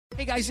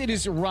Hey guys, it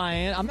is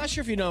Ryan. I'm not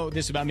sure if you know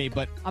this about me,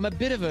 but I'm a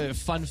bit of a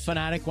fun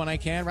fanatic when I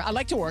can. I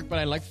like to work, but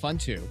I like fun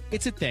too.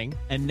 It's a thing.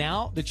 And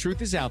now the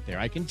truth is out there.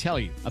 I can tell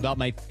you about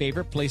my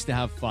favorite place to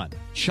have fun.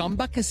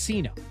 Chumba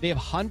Casino. They have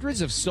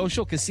hundreds of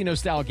social casino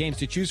style games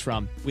to choose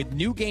from with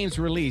new games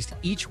released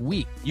each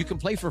week. You can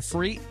play for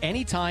free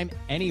anytime,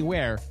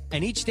 anywhere.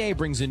 And each day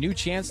brings a new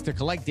chance to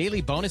collect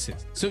daily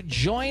bonuses. So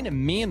join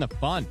me in the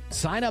fun.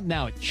 Sign up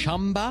now at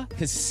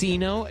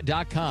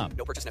ChumbaCasino.com.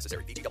 No purchase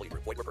necessary. VGW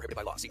Group. Void where prohibited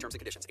by law. See terms and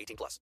conditions. 18+.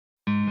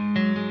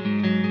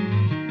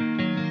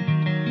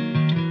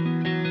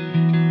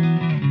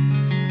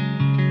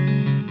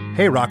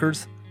 Hey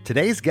rockers,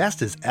 today's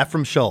guest is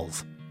Efrem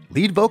Schulz,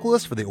 lead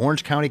vocalist for the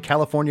Orange County,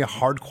 California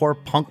hardcore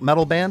punk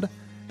metal band,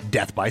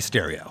 Death by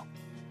Stereo.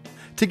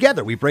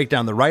 Together we break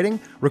down the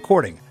writing,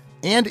 recording,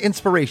 and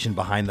inspiration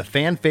behind the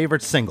fan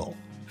favorite single,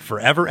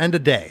 Forever and a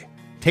Day,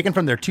 taken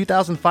from their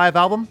 2005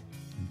 album,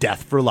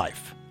 Death for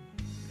Life.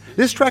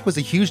 This track was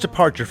a huge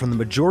departure from the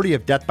majority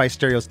of Death by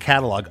Stereo's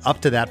catalog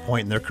up to that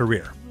point in their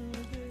career.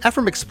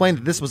 Efrem explained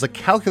that this was a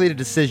calculated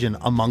decision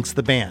amongst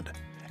the band,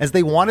 as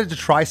they wanted to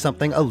try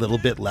something a little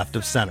bit left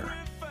of center.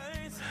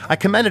 I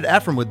commended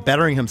Efrem with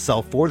bettering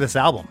himself for this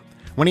album,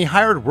 when he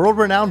hired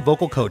world-renowned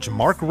vocal coach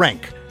Mark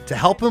Rank to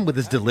help him with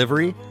his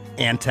delivery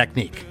and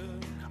technique.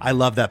 I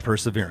love that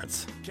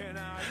perseverance.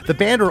 The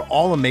band are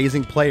all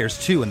amazing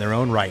players too in their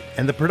own right,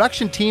 and the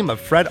production team of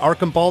Fred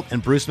Archambault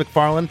and Bruce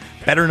McFarlane,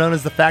 better known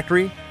as The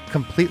Factory,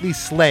 completely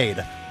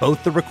slayed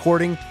both the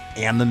recording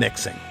and the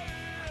mixing.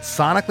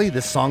 Sonically,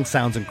 this song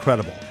sounds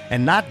incredible,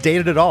 and not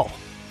dated at all,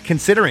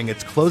 considering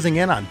it's closing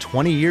in on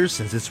 20 years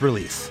since its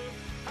release.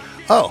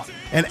 Oh,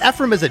 and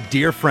Efrem is a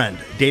dear friend,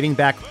 dating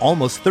back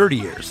almost 30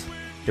 years.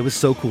 It was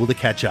so cool to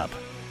catch up.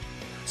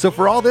 So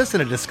for all this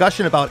and a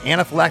discussion about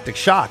anaphylactic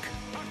shock,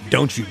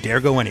 don't you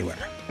dare go anywhere.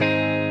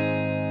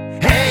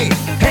 Hey,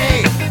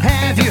 hey,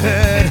 have you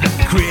heard?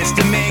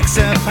 Krista makes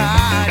a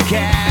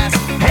podcast.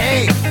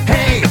 Hey,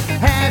 hey,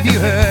 have you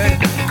heard?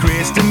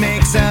 Krista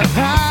makes a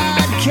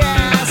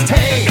podcast.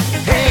 Hey,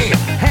 hey,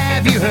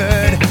 have you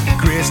heard?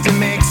 Krista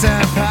makes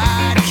a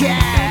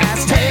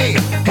podcast. Hey,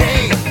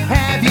 hey,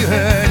 have you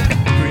heard?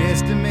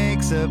 Krista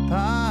makes a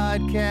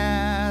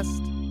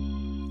podcast.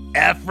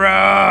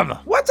 Efrem!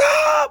 What's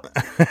up?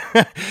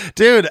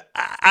 Dude,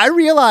 I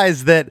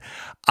realized that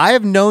I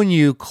have known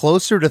you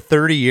closer to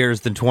 30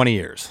 years than 20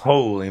 years.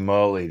 Holy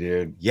moly,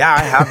 dude. Yeah, I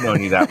have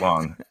known you that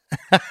long.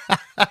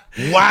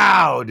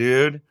 Wow,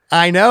 dude.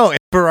 I know. And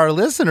for our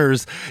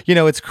listeners,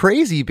 it's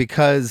crazy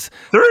because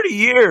 30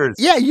 years.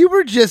 Yeah, you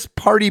were just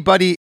party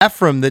buddy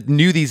Efrem that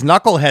knew these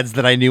knuckleheads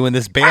that I knew in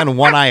this band,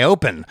 One Eye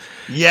Open.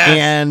 Yes.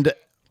 And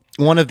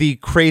one of the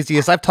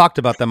craziest, I've talked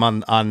about them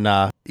on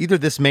either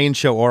this main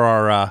show or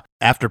our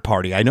after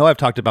party. I know I've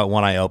talked about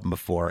One Eye Open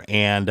before,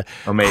 and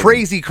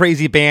amazing.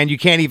 crazy band. You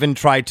can't even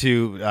try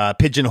to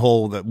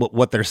pigeonhole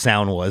what their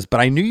sound was, but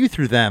I knew you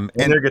through them.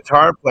 And their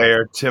guitar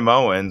player, Tim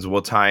Owens,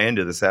 will tie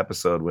into this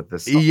episode with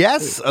this song.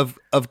 Yes,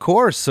 of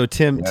course. So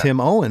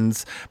Tim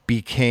Owens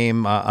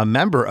became a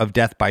member of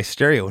Death by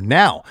Stereo.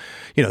 Now,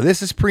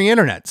 this is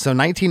pre-internet, so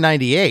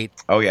 1998.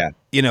 Oh, yeah.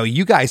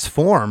 You guys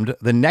formed.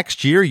 The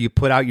next year you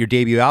put out your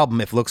debut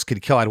album, If Looks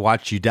Could Kill, I'd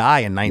Watch You Die,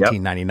 in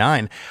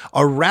 1999. Yep.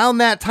 Around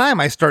that time,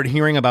 I started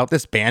hearing about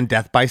this band,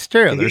 Death by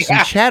Stereo. There's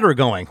some chatter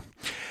going.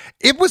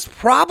 It was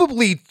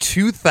probably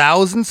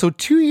 2000, so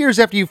 2 years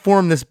after you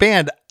formed this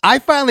band, I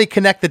finally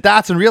connect the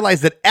dots and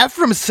realize that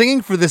Efrem's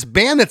singing for this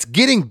band that's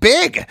getting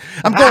big.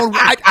 I'm going,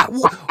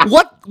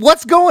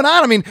 what's going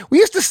on? I mean, we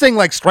used to sing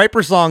like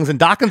Striper songs and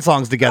Dokken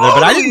songs together,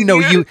 but I didn't know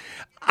you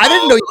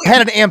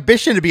had an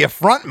ambition to be a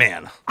front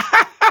man.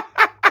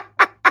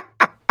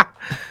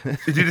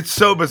 Dude, it's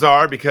so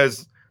bizarre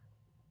because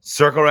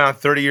circle around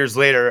 30 years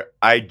later,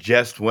 I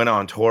just went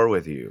on tour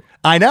with you.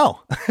 I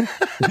know.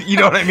 You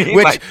know what I mean?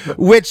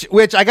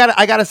 Which I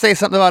gotta say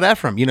something about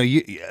Efrem.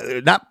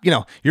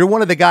 You're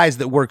one of the guys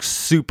that works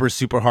super,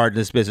 super hard in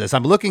this business.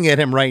 I'm looking at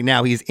him right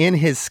now. He's in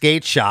his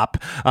skate shop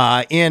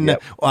in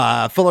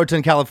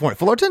Fullerton, California.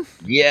 Fullerton?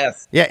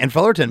 Yes. Yeah, in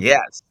Fullerton.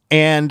 Yes.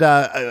 And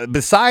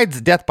besides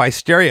Death by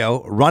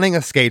Stereo, running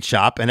a skate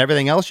shop and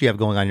everything else you have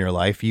going on in your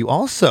life, you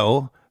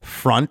also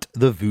front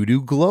the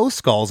Voodoo Glow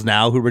Skulls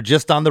now, who were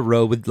just on the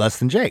road with Less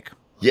Than Jake.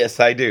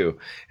 Yes, I do.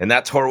 And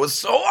that tour was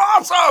so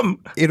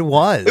awesome. It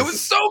was. It was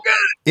so good.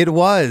 It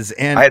was.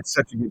 And I had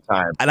such a good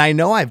time. And I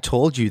know I've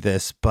told you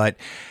this, but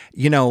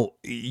you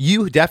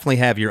definitely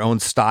have your own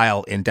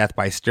style in Death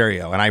by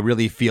Stereo, and I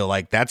really feel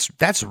like that's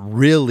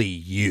really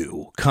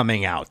you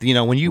coming out.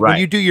 When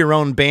you do your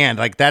own band,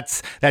 like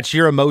that's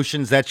your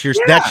emotions, that's your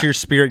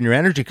spirit and your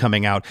energy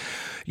coming out.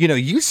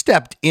 You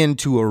stepped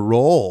into a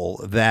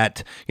role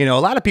that a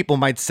lot of people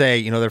might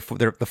say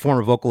they're the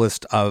former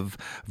vocalist of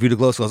Voodoo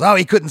Glow Skulls. Oh,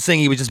 he couldn't sing;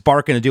 he was just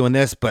barking and doing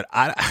this. But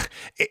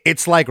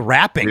it's like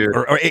rapping,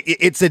 or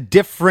it's a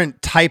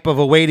different type of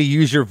a way to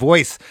use your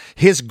voice.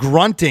 His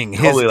grunting,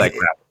 totally like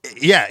rap.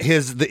 Yeah,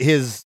 his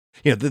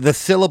the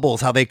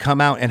syllables, how they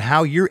come out, and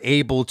how you're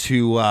able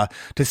to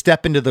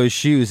step into those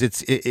shoes.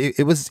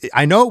 It was.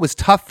 I know it was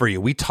tough for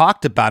you. We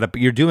talked about it,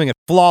 but you're doing it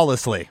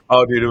flawlessly.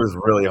 Oh, dude, it was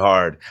really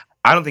hard.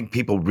 I don't think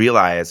people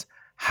realize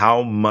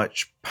how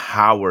much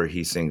power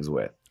he sings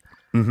with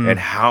and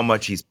how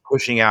much he's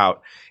pushing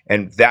out,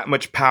 and that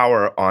much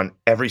power on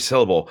every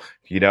syllable,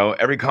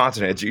 every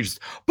consonant. It's just,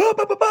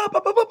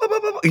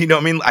 I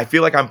mean, I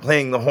feel like I'm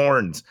playing the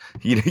horns,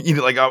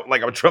 like I'm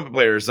a trumpet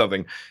player or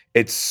something.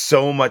 It's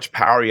so much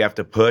power you have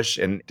to push.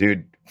 And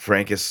dude,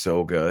 Frank is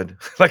so good.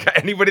 Like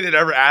anybody that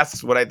ever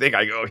asks what I think,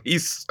 I go,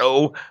 he's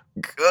so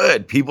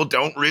good. People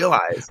don't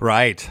realize.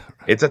 Right.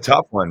 It's a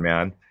tough one,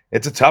 man.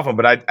 It's a tough one,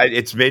 but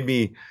it's made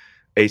me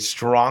a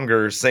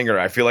stronger singer.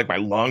 I feel like my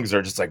lungs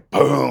are just like,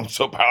 boom,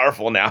 so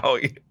powerful now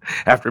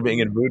after being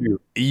in voodoo.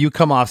 You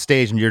come off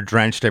stage and you're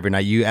drenched every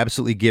night. You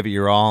absolutely give it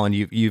your all, and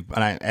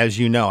as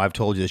you know, I've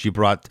told you this. You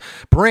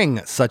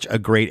bring such a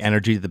great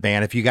energy to the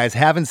band. If you guys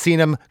haven't seen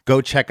them, go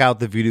check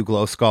out the Voodoo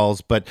Glow Skulls.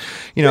 But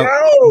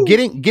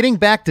getting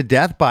back to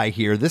Death by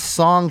here, this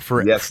song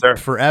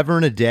Forever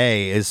and a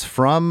Day is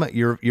from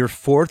your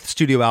fourth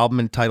studio album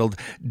entitled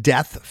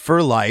Death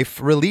for Life,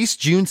 released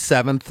June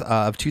 7th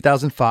of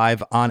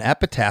 2005 on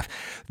Epitaph.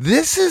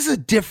 This is a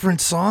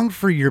different song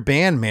for your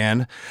band,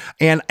 man,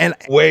 and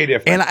way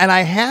different. And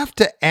I have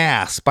to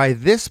ask, by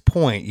this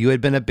point, you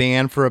had been a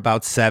band for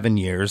about 7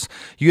 years.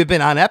 You had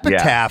been on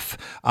Epitaph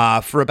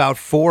for about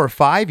 4 or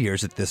 5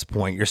 years at this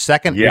point. Your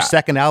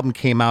second album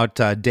came out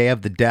Day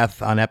of the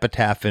Death on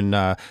Epitaph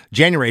in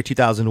January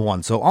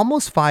 2001. So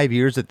almost 5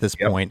 years at this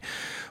point.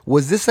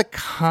 Was this a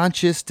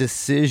conscious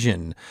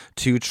decision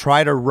to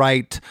try to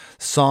write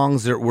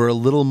songs that were a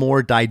little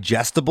more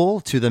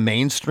digestible to the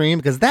mainstream?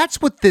 Because that's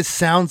what this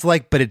sounds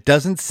like, but it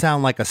doesn't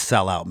sound like a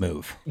sellout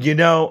move.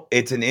 The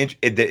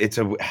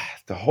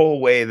whole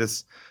way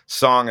this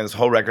song and this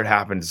whole record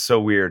happened is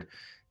so weird.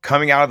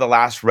 Coming out of the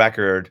last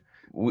record,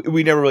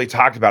 we never really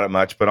talked about it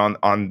much, but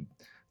on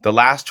the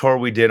last tour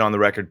we did on the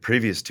record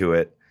previous to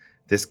it,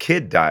 this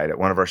kid died at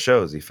one of our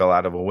shows. He fell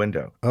out of a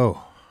window.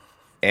 Oh.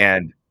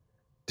 And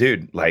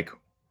dude, like,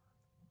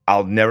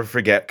 I'll never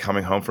forget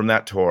coming home from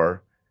that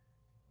tour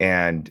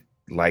and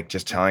like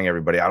just telling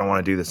everybody, I don't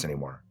want to do this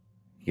anymore,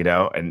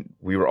 and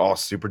we were all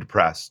super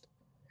depressed.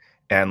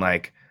 And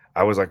like,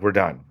 I was like, we're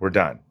done,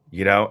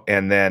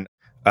 and then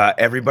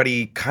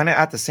everybody kind of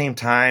at the same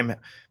time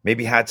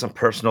maybe had some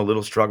personal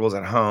little struggles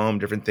at home,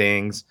 different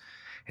things.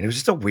 And it was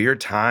just a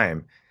weird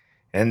time.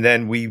 And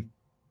then we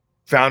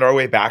found our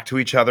way back to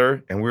each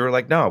other and we were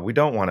like, no, we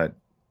don't want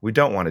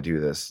to do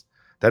this.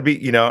 That'd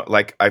be,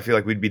 like, I feel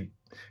like we'd be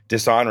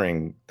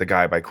dishonoring the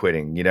guy by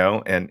quitting,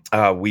 and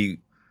we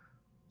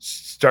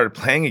started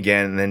playing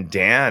again. And then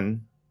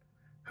Dan,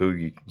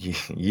 who,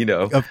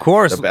 of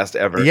course, the best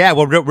ever. Yeah.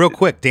 Well, real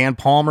quick, Dan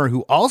Palmer,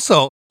 who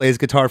also plays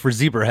guitar for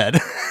Zebrahead.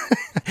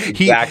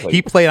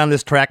 He played on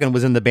this track and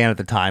was in the band at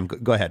the time.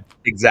 Go ahead.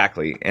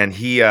 Exactly. And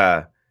he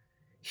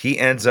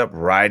ends up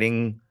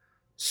writing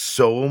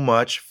so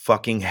much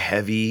fucking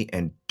heavy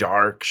and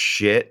dark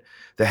shit.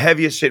 The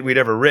heaviest shit we'd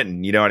ever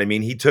written, you know what I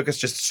mean? He took us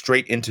just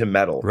straight into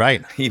metal.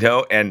 Right.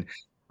 And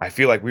I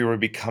feel like we were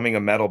becoming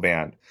a metal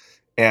band.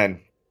 And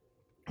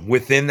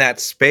within that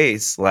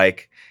space,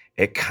 like,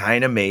 it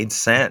kind of made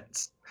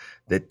sense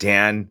that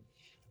Dan,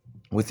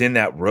 within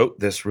that, wrote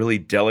this really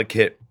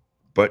delicate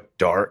but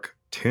dark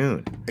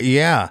tune.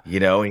 Yeah. He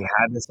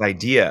had this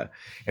idea.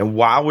 And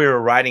while we were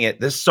writing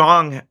it, this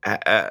song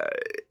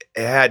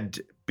had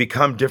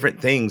become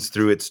different things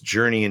through its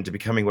journey into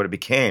becoming what it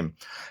became.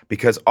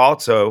 Because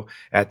also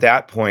at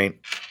that point,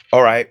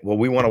 all right, well,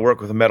 we want to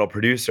work with a metal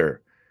producer.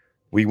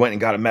 We went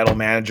and got a metal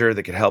manager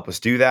that could help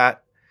us do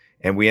that.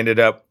 And we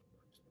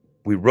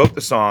wrote the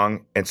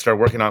song and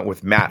started working on it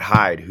with Matt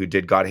Hyde, who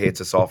did God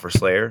Hates Us All for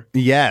Slayer.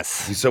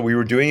 Yes. So we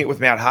were doing it with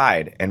Matt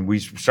Hyde, and we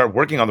started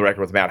working on the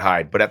record with Matt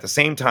Hyde. But at the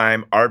same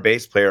time, our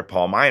bass player,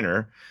 Paul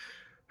Miner,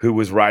 who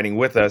was writing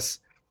with us,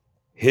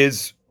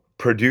 his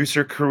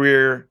producer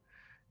career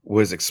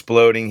was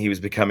exploding. He was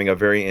becoming a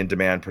very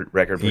in-demand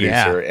record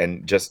producer,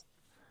 and just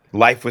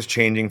life was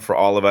changing for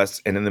all of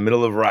us. And in the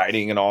middle of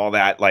writing and all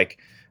that, like,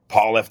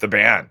 Paul left the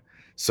band.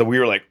 So we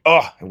were like,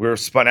 we were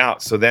spun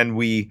out. So then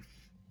we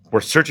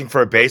were searching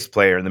for a bass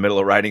player in the middle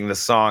of writing this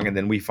song, and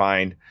then we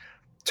find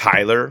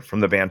Tyler from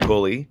the band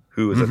Pulley,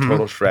 who is a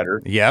total shredder.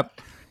 Yep.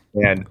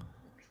 And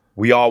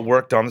we all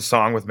worked on the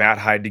song with Matt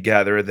Hyde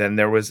together. Then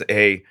there was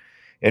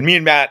and me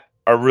and Matt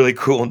are really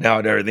cool now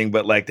and everything,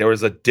 but like there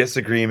was a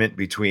disagreement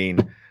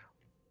between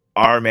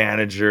our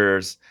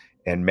managers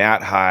and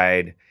Matt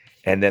Hyde,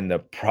 and then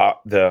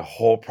the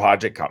whole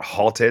project got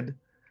halted.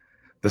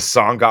 The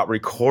song got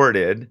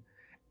recorded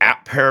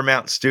at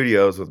Paramount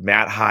Studios with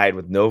Matt Hyde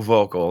with no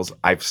vocals.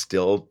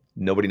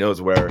 Nobody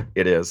knows where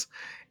it is.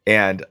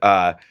 And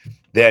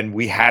then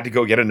we had to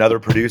go get another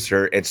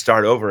producer and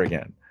start over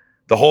again.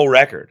 The whole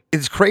record.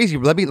 It's crazy.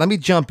 Let me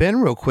jump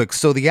in real quick.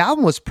 So the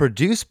album was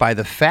produced by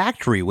The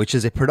Factory, which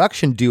is a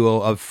production duo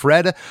of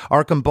Fred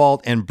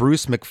Archambault and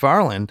Bruce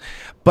McFarlane.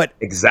 But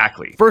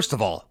exactly. First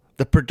of all,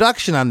 the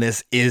production on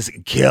this is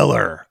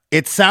killer.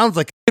 It sounds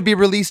like it could be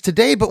released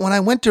today, but when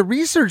I went to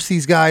research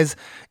these guys,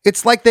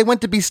 it's like they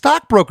went to be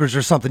stockbrokers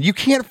or something. You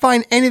can't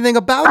find anything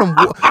about them.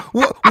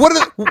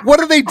 What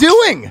are they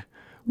doing?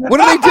 What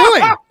are they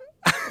doing?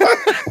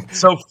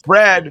 So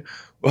Fred,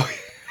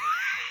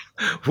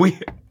 we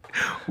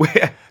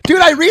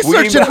Dude, I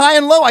researched it high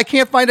and low. I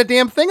can't find a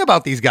damn thing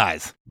about these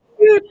guys.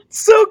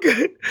 So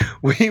good.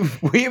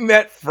 We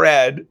met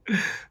Fred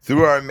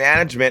through our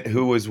management,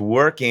 who was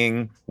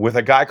working with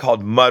a guy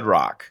called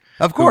Mudrock.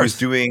 Of course.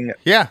 Who was doing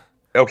Yeah.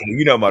 Okay,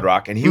 you know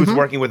Mudrock, and he was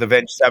working with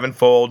Avenged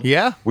Sevenfold.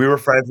 Yeah. We were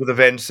friends with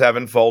Avenged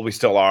Sevenfold. We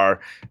still are.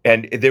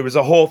 And there was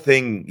a whole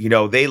thing,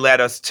 they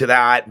led us to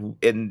that,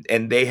 and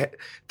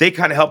they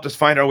kind of helped us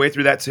find our way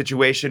through that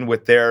situation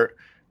with their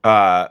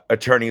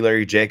attorney,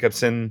 Larry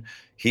Jacobson.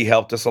 He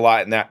helped us a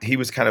lot in that. He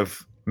was kind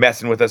of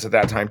messing with us at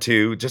that time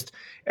too.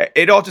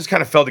 It all just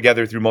kind of fell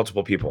together through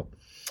multiple people.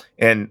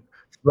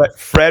 But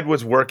Fred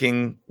was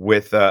working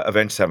with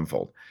Avenged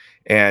Sevenfold.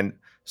 And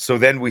so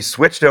then we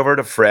switched over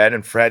to Fred,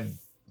 and Fred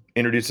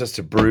introduced us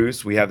to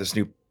Bruce. We have this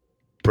new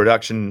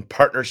production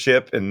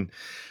partnership, and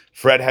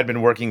Fred had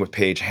been working with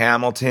Paige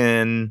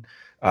Hamilton,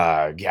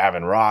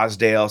 Gavin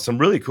Rosdale, some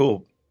really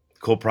cool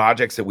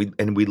projects that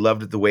we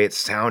loved the way it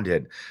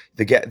sounded.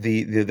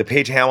 The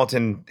Paige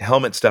Hamilton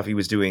helmet stuff he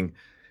was doing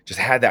just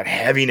had that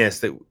heaviness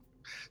that,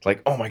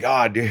 like, oh my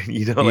God, dude,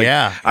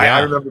 Yeah.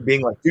 I remember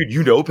being like,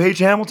 dude, Paige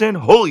Hamilton?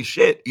 Holy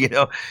shit,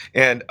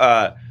 And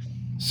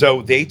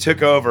so they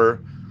took over.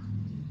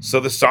 So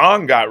the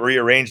song got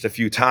rearranged a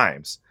few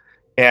times.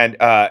 And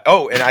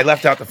and I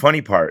left out the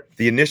funny part.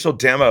 The initial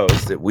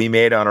demos that we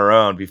made on our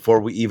own before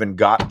we even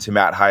got to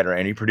Matt Hyde or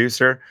any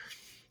producer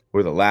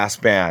were the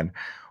last band.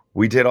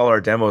 We did all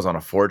our demos on a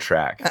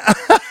 4-track.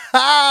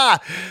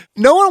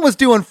 No one was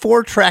doing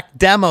 4-track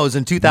demos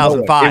in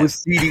 2005. It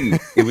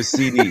was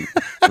CD.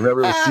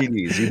 Remember, it was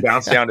CDs. You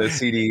bounce down to a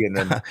CD, and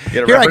then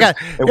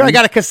I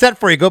got a cassette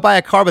for you. Go buy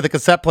a car with a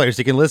cassette player so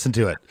you can listen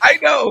to it. I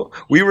know.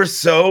 We were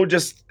so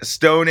just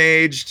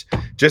stone-aged,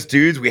 just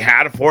dudes. We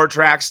had a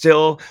 4-track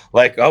still.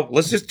 Like, oh,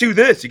 let's just do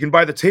this. You can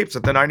buy the tapes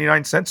at the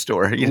 99-cent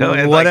store.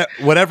 And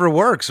whatever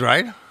works,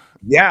 right?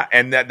 Yeah,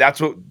 and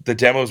that's what the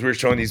demos we were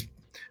showing these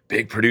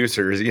big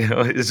producers.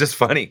 It's just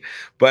funny.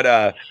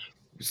 But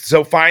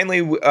so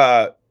finally,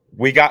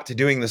 we got to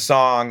doing the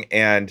song,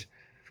 and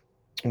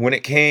when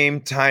it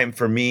came time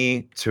for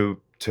me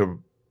to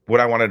what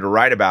I wanted to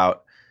write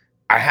about,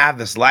 I have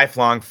this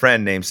lifelong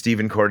friend named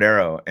Steven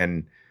Cordero,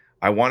 and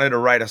I wanted to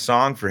write a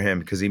song for him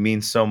because he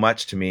means so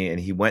much to me, and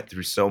he went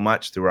through so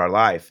much through our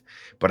life.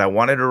 But I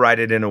wanted to write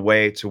it in a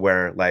way to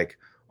where, like,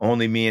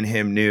 only me and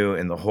him knew,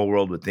 and the whole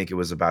world would think it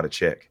was about a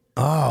chick.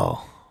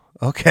 Oh,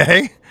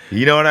 okay.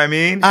 You know what I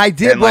mean? I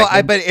did.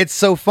 But it's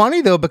so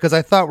funny though, because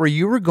I thought where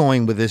you were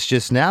going with this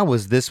just now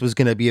was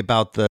going to be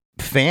about the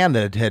fan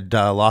that had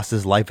lost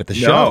his life at the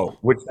show.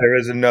 Which there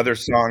is another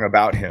song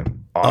about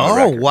him.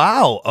 Oh,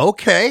 wow.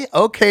 Okay.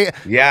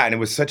 Yeah, and it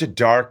was such a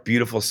dark,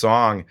 beautiful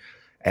song.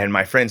 And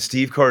my friend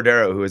Steve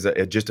Cordero, who is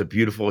just a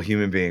beautiful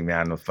human being,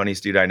 man, the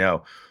funniest dude I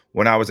know.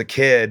 When I was a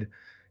kid,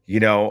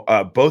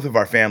 both of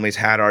our families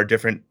had our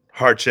different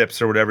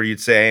hardships or whatever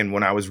you'd say. And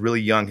when I was really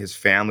young, his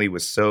family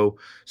was so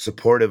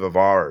supportive of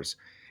ours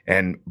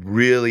and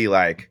really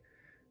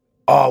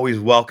always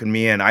welcomed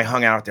me in. I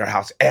hung out at their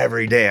house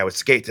every day. I would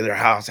skate to their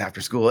house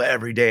after school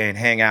every day and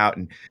hang out.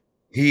 And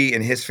he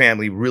and his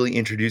family really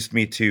introduced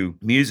me to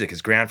music.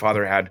 His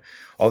grandfather had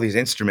all these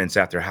instruments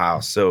at their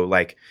house. So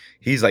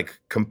he's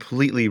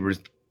completely,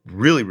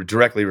 really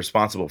directly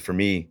responsible for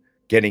me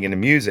getting into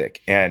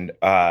music. And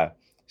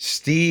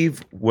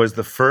Steve was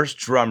the first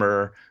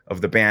drummer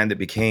of the band that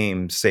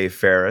became Save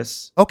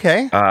Ferris.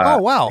 Okay. Oh,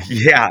 wow.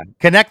 Yeah.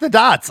 Connect the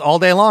dots all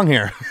day long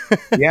here.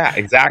 Yeah,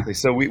 exactly.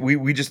 So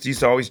we just used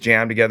to always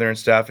jam together and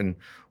stuff, and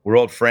we're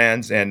old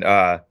friends. And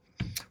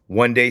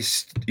one day,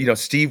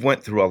 Steve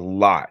went through a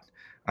lot.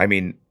 I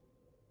mean,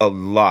 a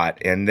lot.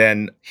 And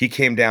then he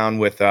came down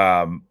with,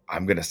 I'm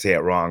going to say it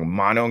wrong,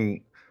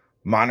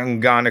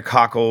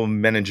 monongonococcal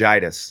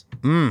meningitis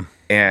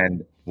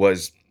and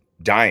was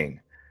dying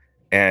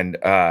and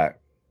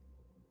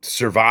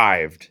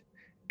survived.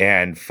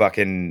 And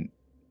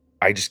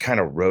I just kind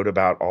of wrote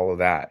about all of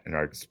that and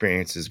our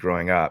experiences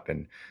growing up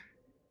and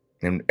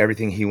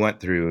everything he went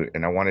through.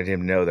 And I wanted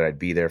him to know that I'd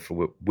be there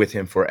with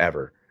him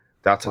forever.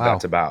 That's what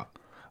that's about.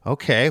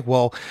 Okay,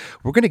 well,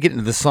 we're going to get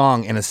into the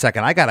song in a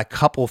second. I got a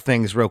couple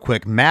things real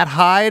quick. Matt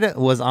Hyde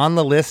was on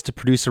the list to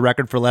produce a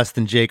record for Less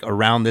Than Jake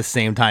around this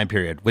same time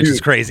period, which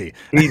is crazy.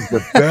 He's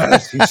the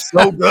best. He's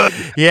so good.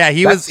 Yeah,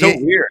 That's so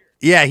weird.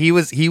 Yeah, he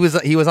was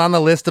on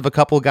the list of a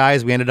couple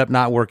guys. We ended up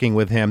not working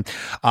with him.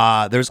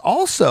 There's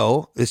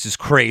also, this is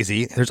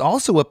crazy, there's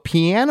also a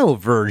piano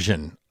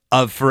version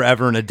of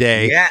Forever and a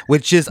Day,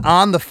 which is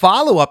on the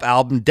follow-up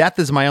album, Death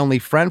Is My Only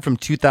Friend from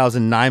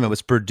 2009. It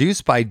was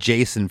produced by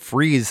Jason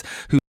Freese,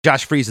 who's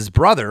Josh Freese's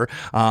brother.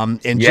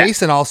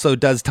 Jason also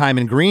does time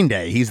in Green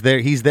Day. He's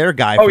their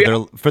guy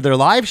for their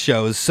live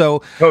shows.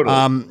 So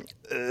totally.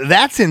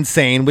 That's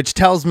insane, which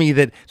tells me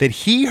that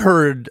he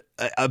heard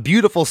a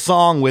beautiful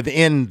song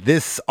within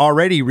this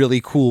already really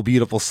cool,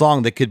 beautiful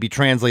song that could be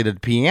translated to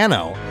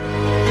piano.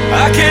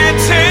 I can't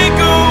take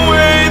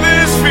away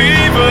this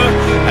fever.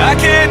 I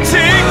can't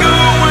take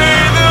away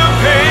the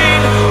pain,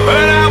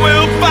 but I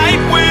will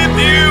fight with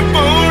you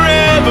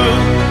forever.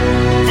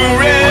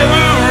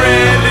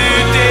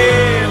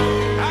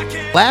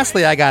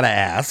 Lastly, I gotta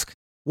ask,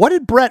 what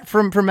did Brett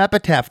from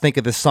Epitaph think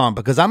of this song?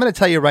 Because I'm going to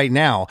tell you right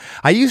now,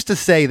 I used to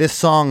say this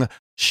song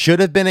should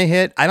have been a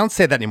hit. I don't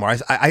say that anymore.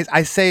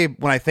 I say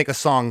when I think a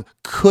song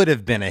could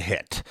have been a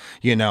hit,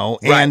 you know.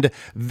 Right. And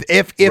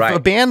if Right. a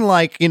band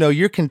like, you know,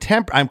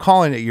 I'm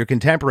calling it your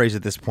contemporaries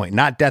at this point,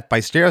 not Death by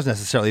Stereos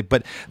necessarily,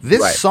 but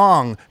this Right.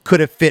 song could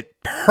have fit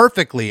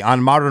perfectly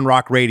on modern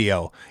rock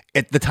radio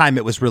at the time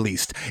it was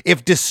released.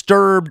 If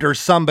Disturbed or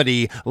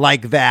somebody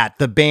like that,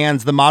 the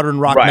modern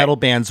rock Right. metal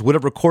bands would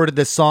have recorded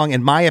this song,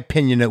 in my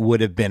opinion, it would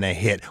have been a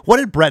hit. What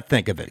did Brett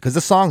think of it? Because the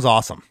song's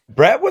awesome.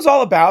 Brett was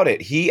all about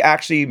it. He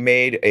actually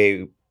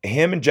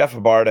him and Jeff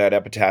Abarta at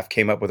Epitaph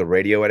came up with a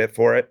radio edit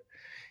for it.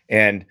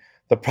 And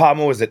the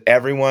problem was that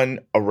everyone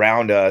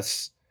around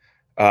us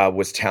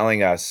was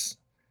telling us,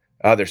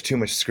 oh, there's too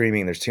much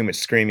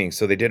screaming.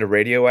 So they did a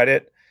radio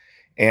edit.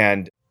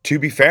 And to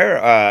be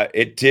fair,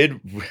 it did,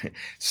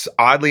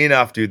 oddly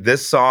enough, dude,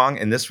 this song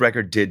and this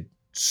record did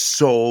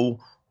so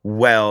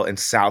well in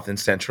South and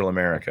Central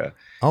America.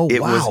 Oh,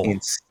 It wow. was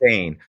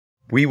insane.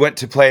 We went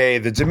to play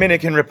the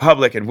Dominican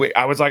Republic, and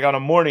I was like on a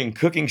morning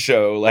cooking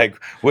show, like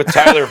with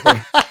Tyler from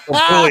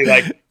Philly,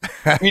 like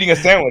eating a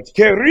sandwich,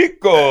 que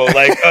rico,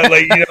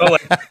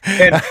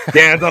 and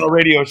Dan's on a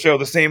radio show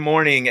the same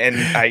morning, and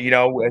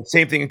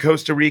same thing in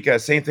Costa Rica,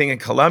 same thing in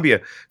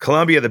Colombia.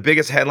 Colombia, the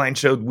biggest headline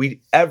show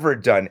we'd ever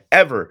done,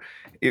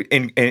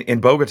 in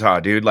Bogota,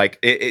 dude. Like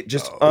it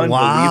just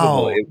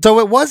unbelievable. Wow. So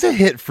it was a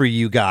hit for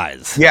you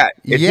guys. Yeah,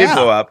 it did Yeah.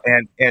 blow up,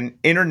 and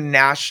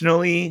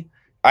internationally,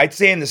 I'd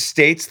say in the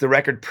States, the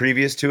record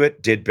previous to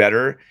it did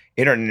better.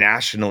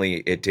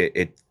 Internationally,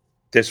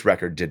 this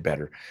record did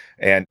better,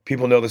 and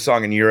people know the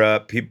song in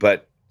Europe,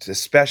 but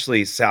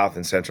especially South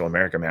and Central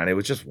America, man, it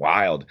was just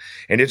wild,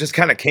 and it just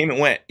kind of came and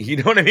went. You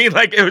know what I mean?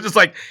 Like it was just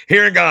like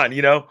here and gone,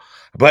 you know.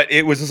 But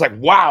it was just like,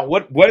 wow,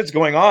 what is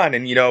going on?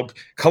 And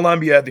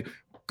Colombia.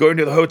 Going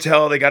to the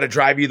hotel, they got to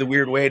drive you the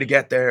weird way to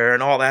get there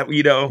and all that,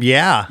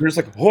 Yeah. You're just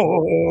like,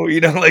 whoa,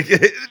 like,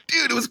 dude,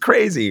 it was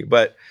crazy.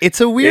 But It's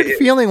a weird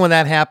feeling when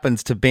that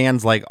happens to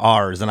bands like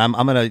ours. And I'm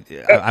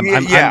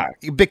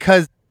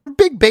because we're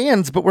big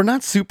bands, but we're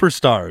not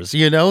superstars,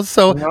 you know?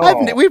 So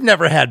No. we've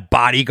never had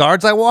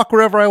bodyguards. I walk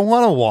wherever I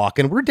want to walk.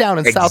 And we're down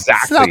in South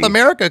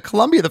America,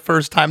 Colombia the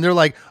first time. They're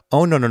like,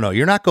 oh, no.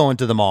 You're not going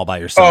to the mall by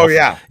yourself. Oh,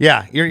 yeah.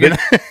 Yeah. You're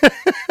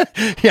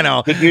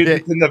The dude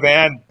that's in the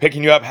van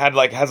picking you up has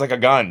like a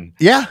gun.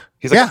 Yeah.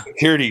 He's like a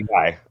security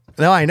guy.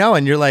 No, I know.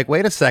 And you're like,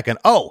 wait a second.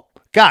 Oh,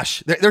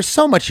 gosh, there's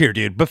so much here,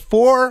 dude.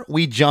 Before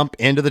we jump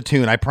into the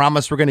tune, I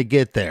promise we're going to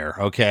get there.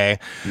 Okay.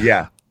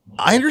 Yeah.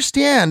 I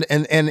understand.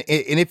 And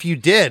if you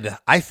did,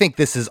 I think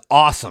this is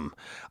awesome.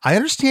 I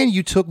understand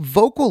you took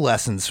vocal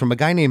lessons from a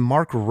guy named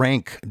Mark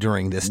Rank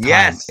during this time.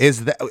 Yes.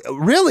 Is that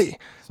really?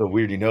 So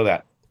weird. You know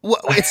that. Well,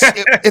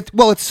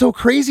 it's so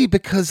crazy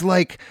because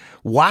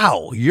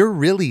wow, you're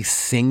really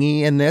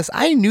singy in this.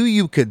 I knew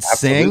you could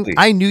sing. Absolutely.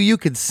 I knew you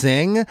could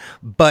sing,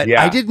 but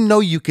Yeah. I didn't know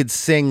you could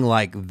sing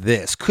like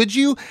this. Could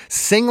you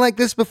sing like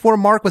this before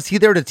Mark? Was he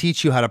there to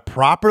teach you how to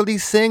properly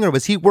sing, or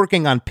was he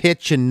working on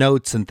pitch and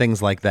notes and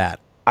things like that?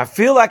 I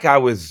feel like I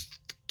was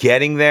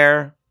getting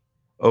there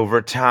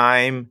over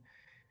time,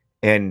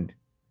 and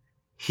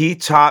he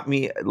taught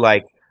me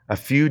like a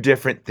few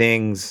different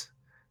things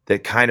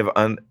that kind of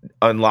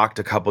unlocked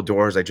a couple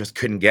doors I just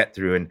couldn't get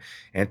through,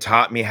 and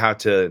taught me how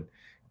to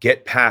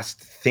get past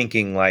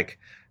thinking like,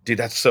 dude,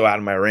 that's so out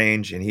of my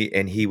range. And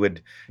he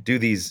would do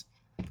these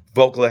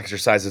vocal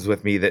exercises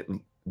with me that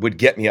would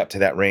get me up to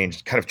that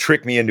range, kind of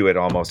trick me into it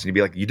almost. And he'd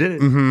be like, you did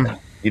it. Mm-hmm.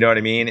 You know what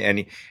I mean?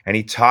 And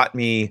he taught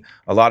me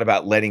a lot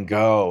about letting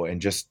go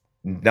and just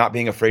not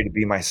being afraid to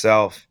be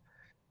myself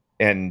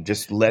and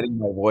just letting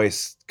my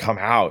voice come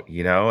out,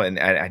 and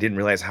I didn't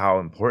realize how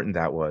important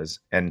that was.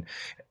 And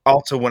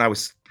also when I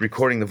was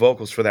recording the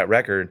vocals for that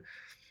record,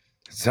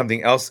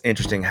 something else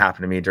interesting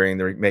happened to me during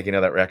the making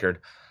of that record.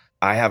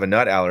 I have a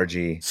nut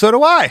allergy. So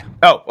do I.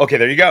 Oh, okay,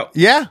 there you go.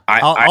 Yeah,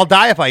 I'll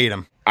die if I eat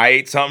them. I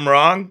ate something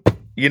wrong,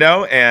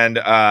 and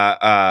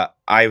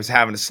I was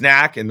having a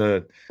snack in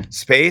the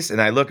space,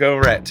 and I look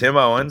over at Tim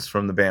Owens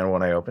from the band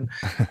when I open.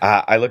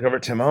 I look over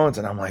at Tim Owens,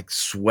 and I'm like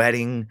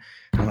sweating.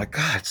 I'm like,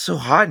 God, it's so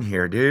hot in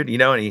here, dude.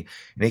 And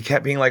he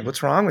kept being like,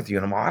 what's wrong with you?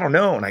 And I'm like, I don't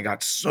know. And I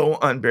got so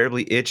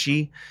unbearably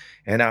itchy,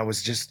 and I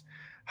was just,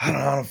 I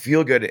don't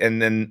feel good.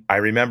 And then I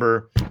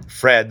remember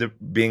Fred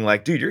being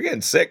like, dude, you're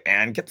getting sick,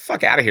 man. Get the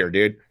fuck out of here,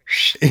 dude.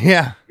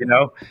 Yeah.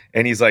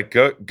 And he's like,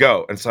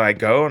 go. And so I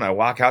go and I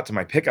walk out to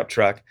my pickup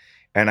truck,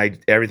 and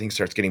everything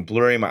starts getting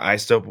blurry. My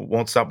eyes still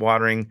won't stop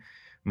watering.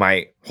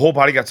 My whole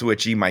body got so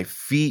itchy. My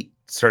feet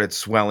started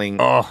swelling.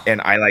 Oh. And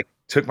I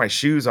took my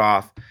shoes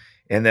off,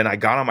 and then I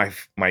got on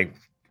my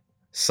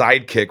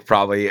sidekick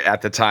probably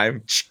at the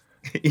time,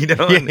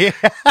 Yeah.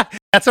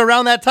 That's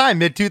around that time,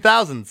 mid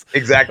 2000s.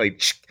 Exactly.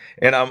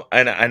 And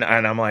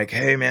I'm like,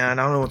 hey man,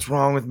 I don't know what's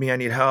wrong with me. I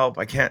need help.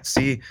 I can't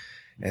see.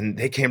 And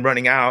they came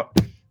running out,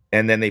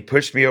 and then they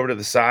pushed me over to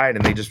the side,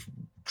 and they just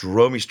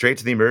drove me straight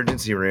to the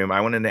emergency room. I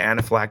went into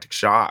anaphylactic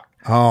shock.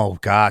 Oh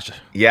gosh.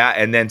 Yeah.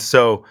 And then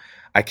so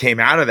I came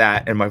out of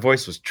that and my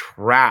voice was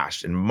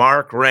trashed. And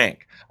Mark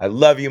Rank, I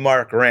love you,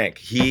 Mark Rank.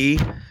 He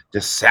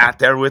just sat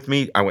there with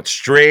me. I went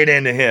straight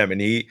into him,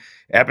 and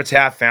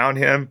Epitaph found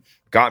him,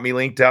 got me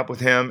linked up with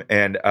him.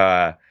 And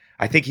I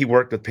think he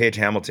worked with Paige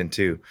Hamilton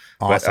too.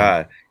 Awesome.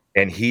 But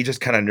and he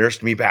just kind of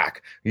nursed me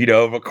back,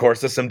 over the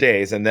course of some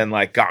days, and then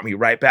like got me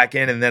right back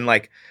in. And then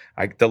like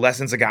the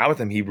lessons I got with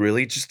him, he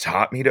really just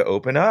taught me to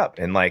open up.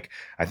 And like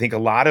I think a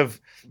lot of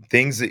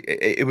things,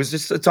 it was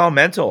just, it's all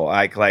mental.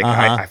 Like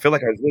I feel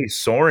like I was really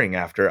soaring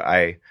after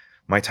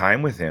my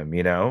time with him,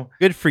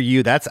 Good for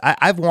you.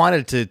 I've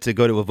wanted to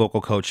go to a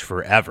vocal coach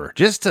forever,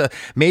 just to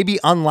maybe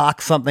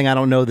unlock something I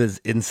don't know that's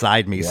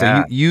inside me.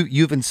 Yeah. So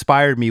you've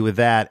inspired me with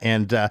that,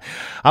 and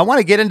I want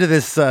to get into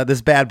this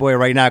bad boy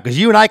right now, because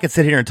you and I could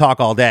sit here and talk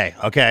all day.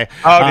 Okay.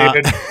 Oh,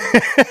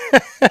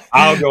 dude.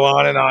 I'll go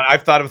on and on.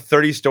 I've thought of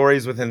 30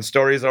 stories within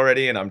stories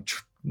already, and I'm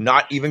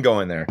not even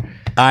going there.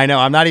 I know.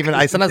 I'm not even.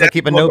 Sometimes I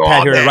keep a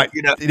notepad here to write.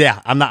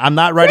 Yeah, I'm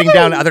not writing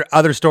down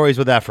other stories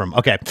with Efrem.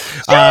 Okay.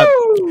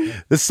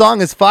 The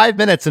song is 5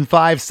 minutes and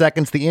 5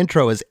 seconds. The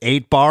intro is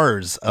 8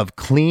 bars of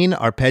clean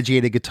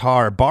arpeggiated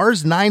guitar.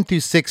 Bars 9 through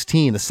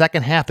 16. The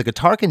second half, the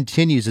guitar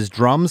continues as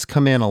drums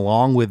come in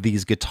along with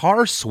these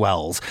guitar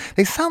swells.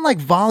 They sound like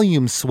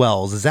volume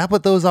swells. Is that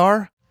what those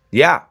are?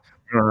 Yeah.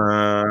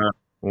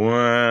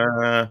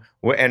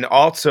 And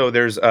also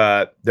there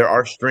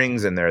are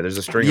strings in there. There's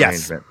a string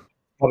arrangement.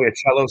 Probably a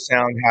cello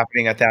sound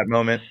happening at that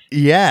moment.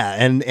 Yeah,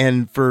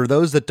 and for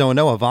those that don't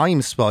know, a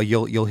volume swell,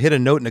 you'll hit a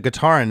note in a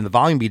guitar and the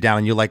volume be down,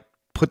 and you'll like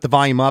put the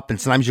volume up,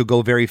 and sometimes you'll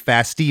go very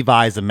fast. Steve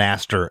Vai's a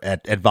master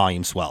at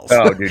volume swells.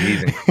 Oh, dude,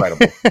 he's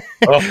incredible.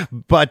 Oh.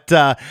 But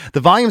the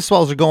volume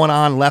swells are going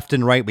on left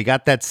and right. We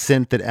got that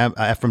synth that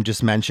Efrem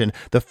just mentioned.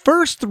 The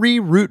first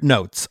 3 root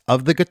notes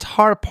of the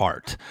guitar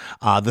part,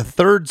 the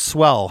third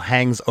swell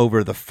hangs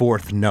over the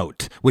fourth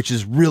note, which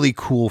is really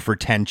cool for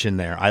tension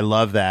there. I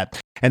love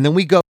that. And then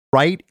we go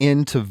right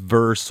into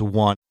verse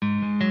 1.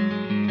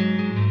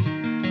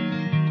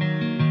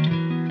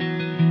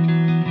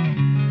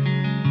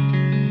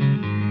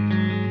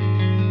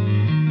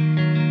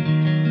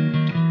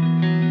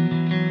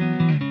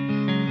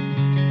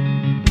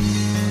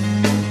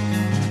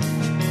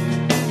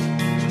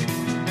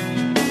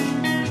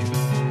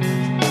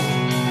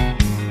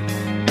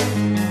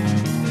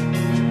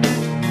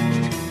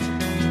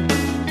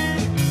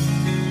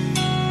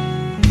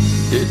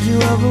 Did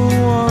you ever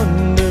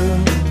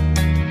wonder,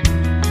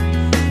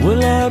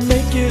 will I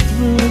make it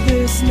through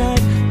this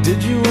night?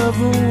 Did you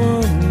ever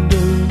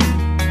wonder,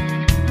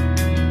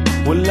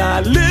 will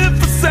I live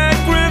for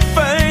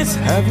sacrifice?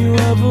 Have you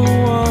ever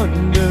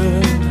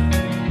wondered,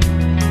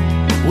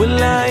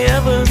 will I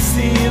ever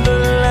see the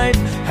light?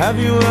 Have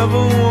you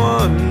ever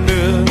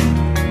wondered,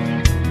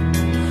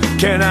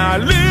 can I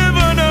live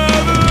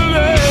another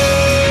life?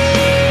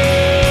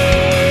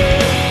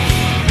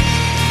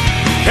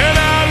 Can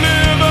I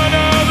live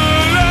another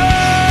life?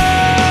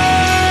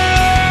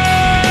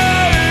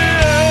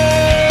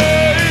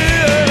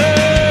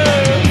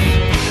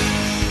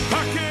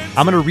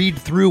 I'm going to read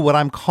through what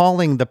I'm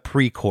calling the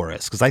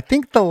pre-chorus, because I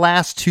think the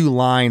last 2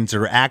 lines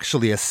are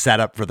actually a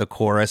setup for the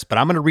chorus, but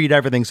I'm going to read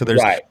everything, so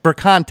there's for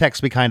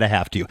context, we kind of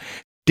have to.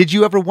 Did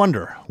you ever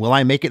wonder, will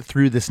I make it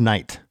through this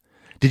night?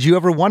 Did you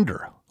ever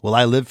wonder, will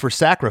I live for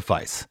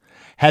sacrifice?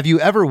 Have you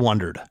ever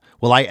wondered,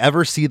 will I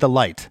ever see the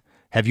light?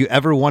 Have you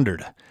ever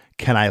wondered,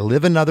 can I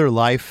live another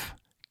life?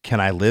 Can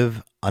I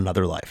live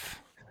another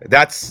life?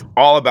 That's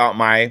all about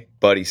my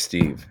buddy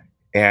Steve,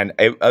 and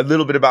a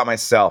little bit about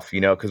myself,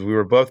 because we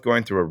were both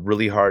going through a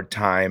really hard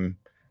time.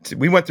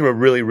 We went through a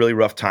really, really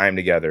rough time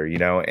together,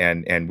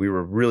 and we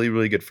were really,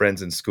 really good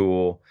friends in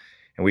school,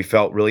 and we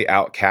felt really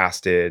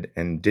outcasted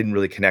and didn't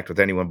really connect with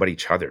anyone but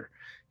each other,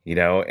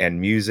 and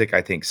music,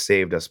 I think,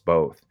 saved us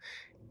both.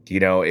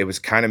 It was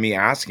kind of me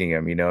asking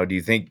him, do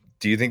you think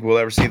we'll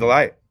ever see the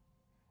light?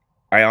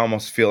 I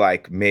almost feel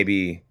like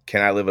maybe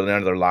can I live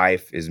another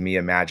life is me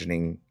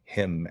imagining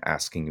him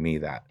asking me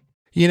that.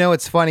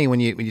 It's funny when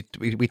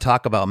we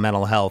talk about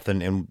mental health,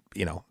 and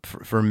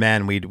for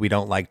men, we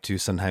don't like to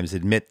sometimes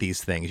admit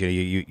these things.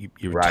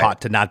 You're Right.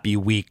 taught to not be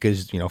weak,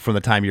 as from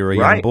the time you were a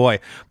young boy.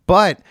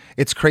 But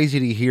it's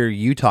crazy to hear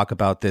you talk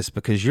about this,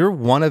 because you're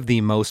one of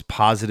the most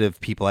positive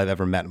people I've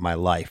ever met in my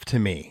life. To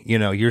me,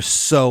 you're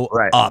so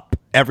up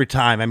every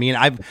time. I mean,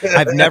 I've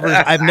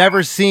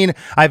never seen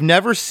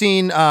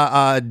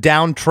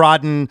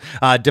downtrodden,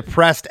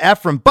 depressed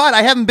Efrem, but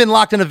I haven't been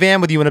locked in a van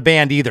with you in a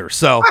band either.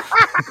 So.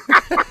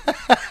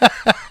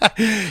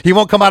 He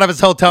won't come out of his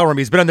hotel room.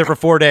 He's been in there for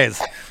 4 days.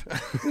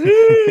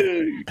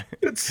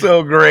 It's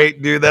so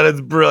great, dude. That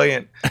is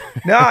brilliant.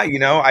 No,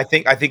 I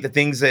think the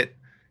things that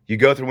you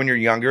go through when you're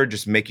younger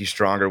just make you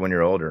stronger when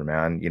you're older,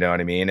 man. You know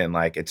what I mean? And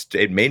like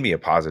it made me a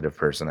positive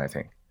person, I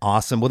think.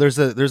 Awesome. Well, there's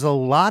a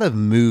lot of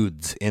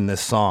moods in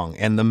this song,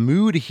 and the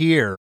mood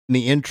here in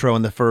the intro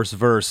in the first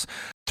verse,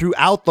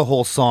 throughout the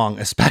whole song,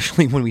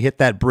 especially when we hit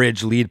that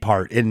bridge lead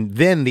part, and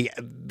then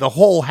the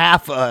whole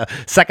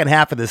second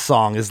half of this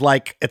song is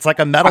like it's like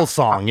a metal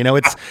song.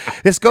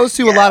 This goes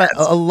through a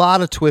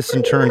lot of twists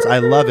and turns. I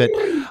love it.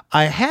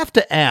 I have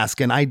to ask,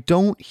 and I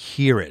don't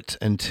hear it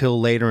until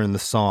later in the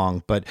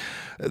song, but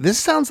this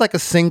sounds like a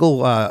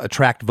single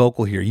tracked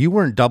vocal here. You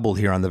weren't doubled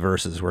here on the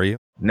verses, were you?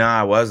 No,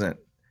 I wasn't.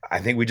 I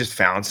think we just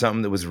found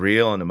something that was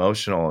real and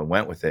emotional and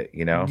went with it,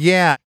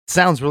 Yeah, it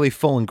sounds really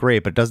full and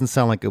great, but it doesn't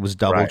sound like it was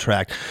double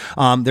tracked.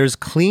 There's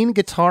clean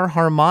guitar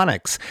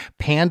harmonics,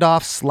 panned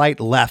off slight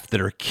left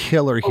that are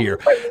killer here.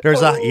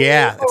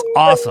 It's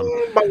awesome.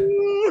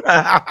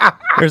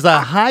 There's a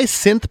high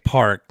synth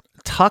part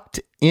tucked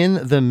in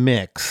the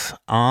mix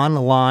on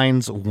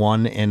lines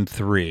 1 and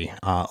 3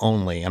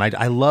 only. And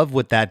I love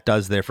what that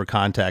does there for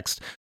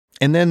context.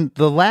 And then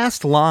the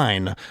last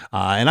line,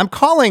 and I'm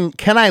calling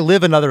 "Can I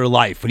Live Another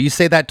Life?" When you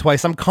say that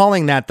twice, I'm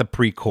calling that the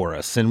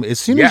pre-chorus. And as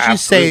soon as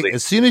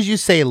you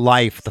say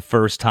 "life" the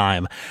first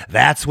time,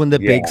 that's when the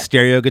big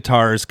stereo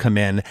guitars come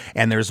in,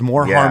 and there's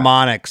more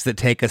harmonics that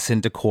take us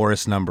into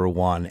chorus number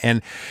 1.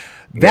 And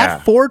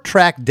that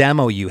 4-track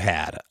demo you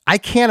had, I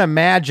can't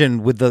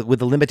imagine with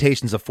the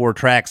limitations of 4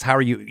 tracks how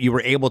you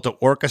were able to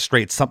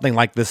orchestrate something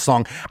like this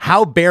song.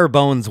 How bare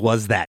bones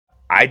was that?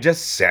 I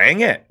just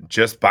sang it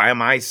just by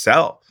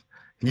myself.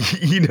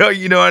 You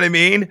know what I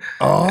mean?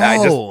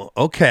 Oh,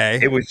 okay.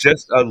 It was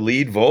just a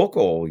lead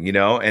vocal,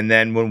 and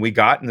then when we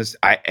got in this,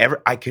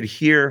 I could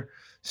hear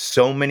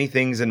so many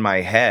things in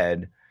my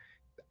head.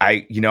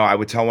 I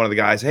would tell one of the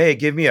guys, "Hey,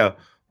 give me a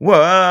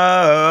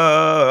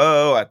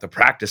whoa" at the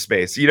practice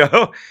space,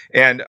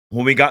 And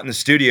when we got in the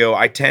studio,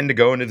 I tend to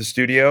go into the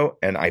studio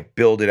and I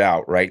build it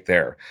out right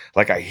there.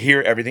 Like I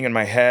hear everything in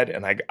my head,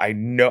 and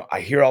I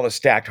hear all the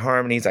stacked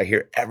harmonies, I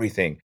hear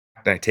everything.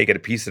 And I take it a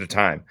piece at a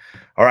time.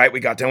 All right, we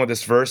got done with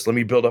this verse. Let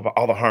me build up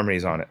all the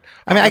harmonies on it.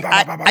 I mean,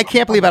 I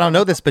can't believe I don't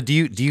know this, but do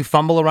you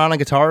fumble around on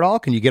guitar at all?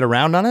 Can you get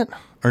around on it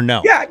or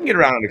no? Yeah, I can get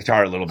around on the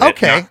guitar a little bit.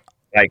 Okay.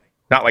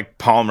 Not like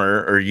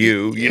Palmer or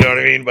you know what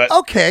I mean? But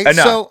okay,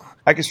 so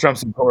I can strum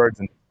some chords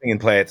and sing and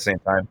play at the same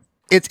time.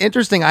 It's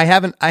interesting. I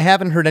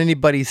haven't heard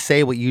anybody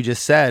say what you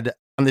just said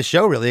on the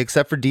show, really,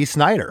 except for Dee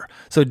Snider.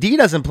 So Dee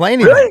doesn't play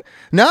anything. Really?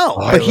 No,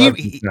 but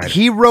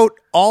he wrote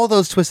all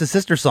those Twisted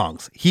Sister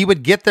songs. He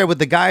would get there with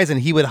the guys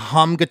and he would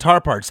hum guitar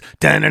parts.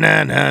 Okay, and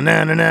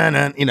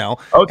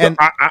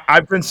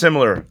I've been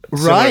similar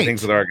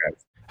things with our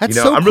guys. That's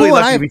so I'm cool. really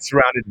lucky to be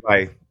surrounded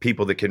by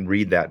people that can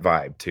read that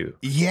vibe too.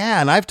 Yeah,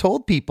 and I've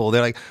told people,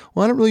 they're like,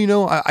 "Well, I don't really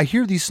know. I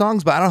hear these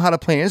songs, but I don't know how to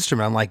play an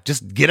instrument." I'm like,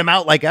 "Just get them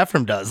out like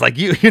Efrem does, like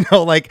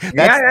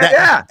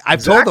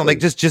I've told them, like,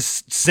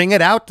 just sing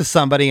it out to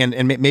somebody,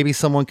 and maybe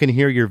someone can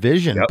hear your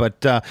vision. Yep.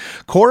 But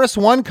chorus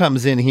 1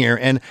 comes in here,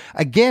 and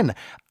again,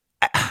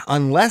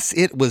 unless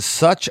it was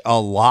such a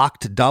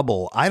locked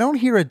double, I don't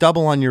hear a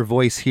double on your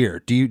voice here.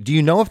 Do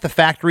you know if the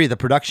factory, the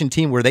production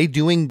team, were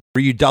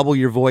you double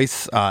your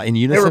voice in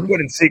unison? They were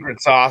putting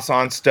secret sauce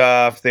on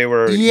stuff. They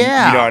were, you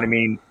know what I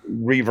mean,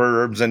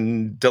 reverbs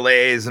and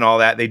delays and all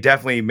that. They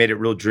definitely made it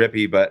real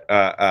drippy, but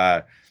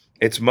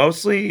it's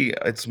mostly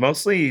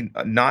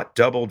not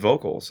doubled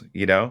vocals,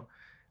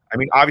 I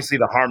mean, obviously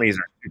the harmonies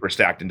are super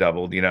stacked and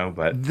doubled,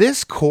 but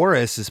this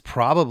chorus is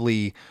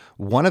probably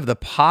one of the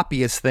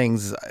poppiest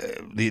things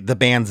the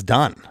band's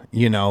done,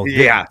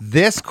 Yeah.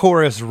 This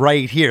chorus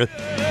right here.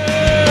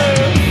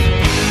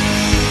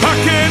 I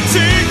can't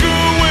take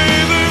away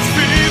this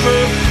fever.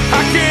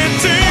 I can't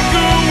take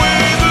away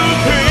the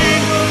pain,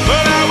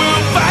 but I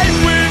will fight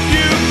with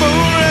you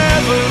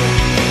forever,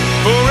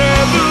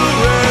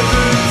 forever and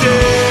a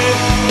day.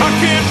 I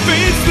can't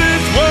face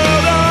this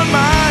world on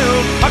my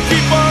own. I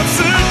keep on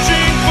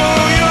searching for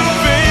your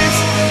face.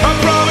 I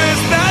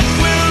promise that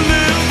we'll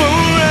live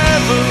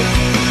forever,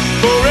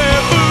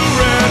 forever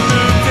and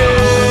a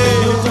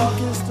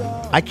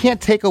day. I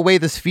can't take away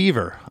this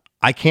fever.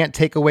 I can't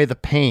take away the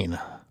pain,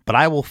 but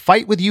I will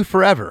fight with you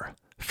forever,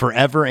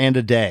 forever and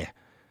a day.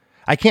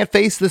 I can't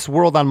face this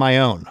world on my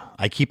own.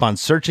 I keep on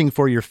searching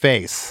for your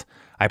face.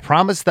 I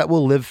promise that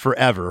we'll live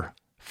forever,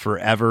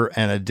 forever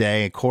and a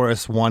day.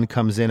 Chorus 1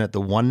 comes in at the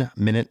 1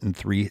 minute and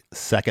 3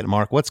 second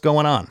mark. What's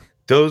going on?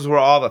 Those were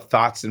all the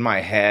thoughts in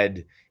my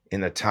head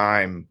in the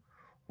time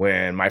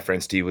when my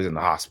friend Steve was in the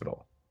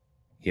hospital,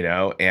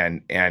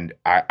 and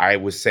I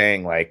was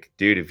saying, like,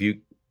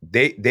 dude,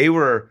 they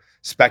were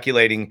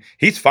speculating,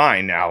 he's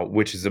fine now,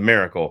 which is a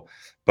miracle,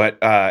 but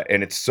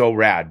and it's so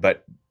rad,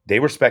 but they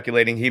were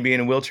speculating he'd be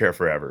in a wheelchair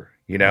forever,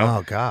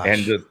 Oh gosh.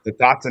 And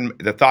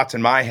the thoughts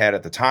in my head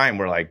at the time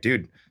were like,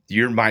 dude,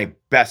 you're my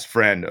best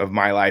friend of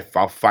my life.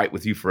 I'll fight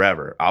with you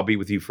forever. I'll be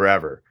with you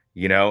forever,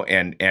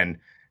 and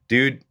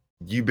dude,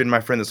 you've been my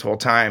friend this whole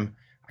time.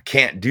 I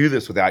can't do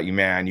this without you,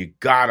 man. You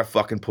gotta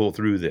fucking pull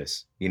through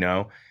this,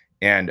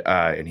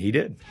 and he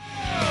did.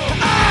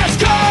 Ice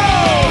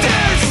cold,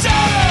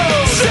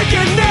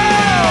 sicking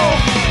now.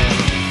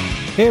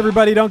 Hey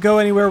everybody, don't go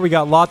anywhere. We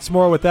got lots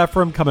more with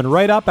Efrem coming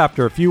right up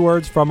after a few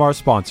words from our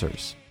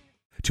sponsors.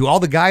 To all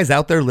the guys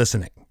out there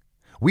listening,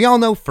 we all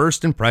know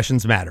first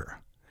impressions matter.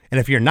 And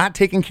if you're not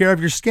taking care of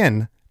your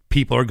skin,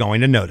 people are going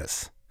to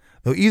notice.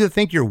 They'll either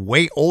think you're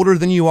way older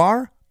than you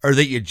are or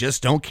that you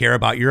just don't care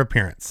about your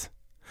appearance.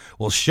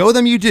 Well, show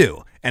them you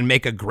do and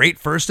make a great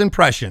first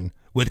impression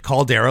with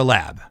Caldera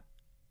Lab.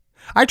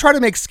 I try to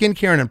make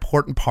skincare an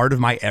important part of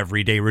my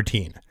everyday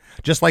routine,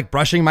 just like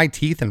brushing my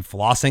teeth and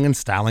flossing and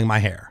styling my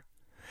hair.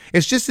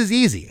 It's just as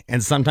easy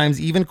and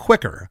sometimes even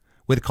quicker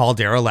with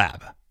Caldera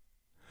Lab.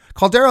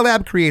 Caldera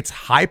Lab creates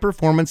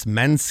high-performance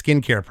men's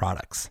skincare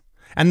products,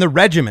 and the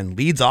regimen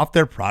leads off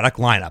their product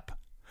lineup,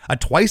 a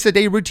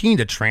twice-a-day routine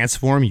to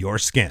transform your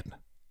skin.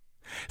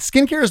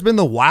 Skincare has been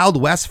the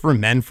Wild West for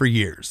men for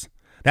years.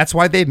 That's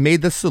why they've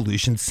made the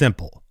solution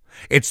simple.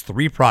 It's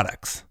 3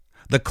 products.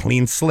 The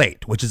Clean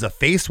Slate, which is a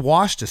face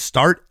wash to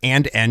start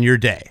and end your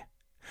day.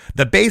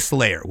 The Base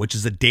Layer, which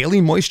is a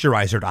daily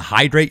moisturizer to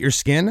hydrate your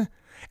skin.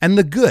 And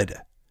the Good,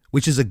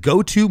 which is a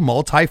go-to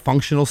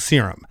multifunctional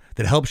serum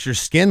that helps your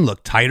skin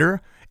look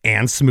tighter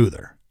and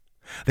smoother.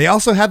 They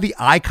also have the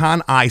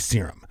Icon Eye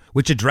Serum,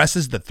 which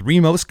addresses the 3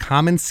 most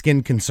common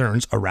skin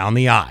concerns around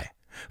the eye: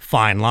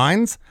 fine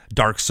lines,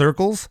 dark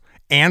circles,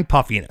 and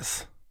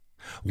puffiness.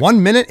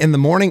 1 minute in the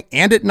morning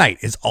and at night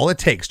is all it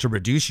takes to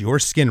reduce your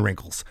skin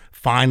wrinkles,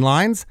 fine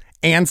lines,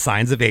 and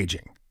signs of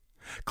aging.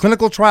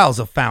 Clinical trials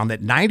have found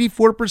that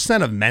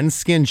 94% of men's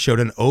skin showed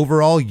an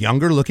overall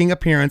younger looking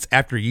appearance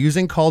after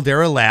using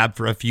Caldera Lab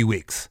for a few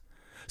weeks.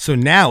 So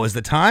now is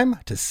the time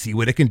to see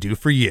what it can do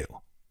for you.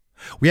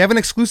 We have an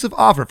exclusive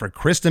offer for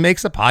Krista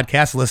Makes a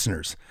Podcast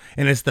listeners,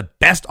 and it's the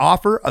best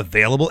offer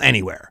available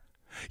anywhere.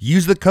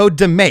 Use the code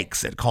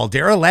DEMAKES at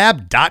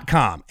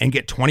calderalab.com and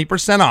get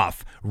 20%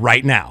 off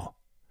right now.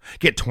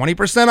 Get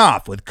 20%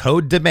 off with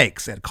code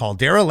DEMAKES at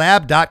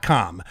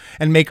calderalab.com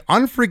and make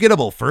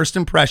unforgettable first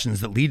impressions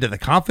that lead to the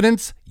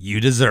confidence you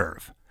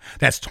deserve.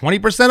 That's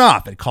 20%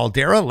 off at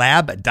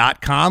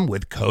calderalab.com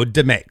with code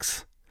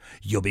DEMAKES.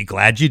 You'll be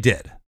glad you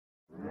did.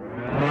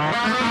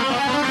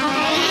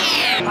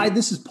 Hi,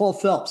 this is Paul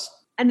Phelps.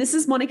 And this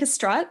is Monica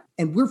Strutt.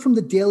 And we're from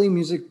the Daily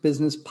Music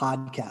Business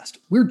Podcast.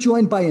 We're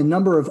joined by a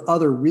number of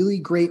other really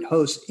great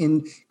hosts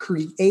in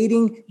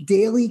creating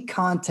daily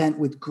content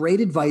with great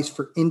advice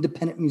for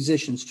independent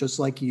musicians just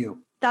like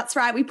you. That's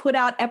right. We put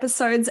out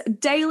episodes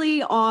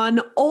daily on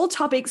all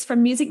topics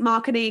from music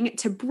marketing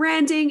to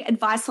branding,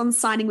 advice on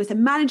signing with a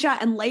manager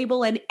and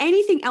label, and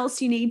anything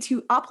else you need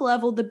to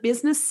up-level the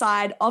business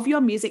side of your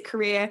music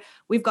career.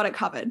 We've got it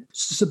covered.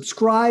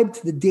 Subscribe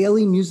to the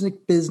Daily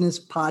Music Business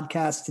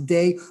Podcast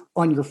today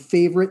on your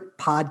favorite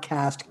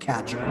podcast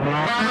catcher.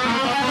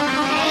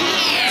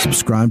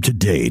 Subscribe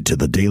today to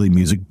the Daily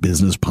Music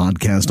Business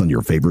Podcast on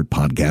your favorite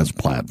podcast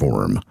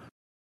platform.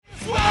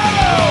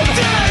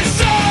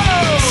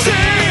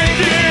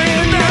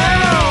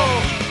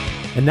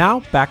 And now,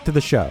 back to the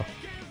show.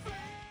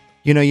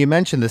 You know, you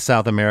mentioned the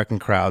South American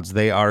crowds.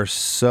 They are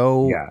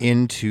so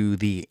into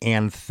the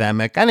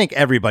anthemic. I think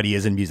everybody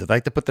is in music. They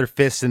like to put their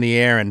fists in the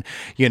air and,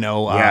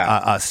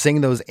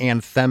 sing those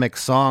anthemic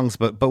songs.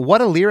 But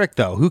what a lyric,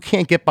 though. Who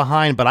can't get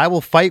behind, but I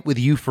will fight with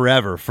you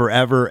forever,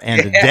 forever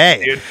and a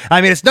day. Dude. I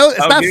mean, it's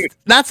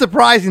not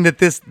surprising that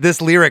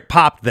this lyric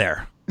popped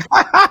there.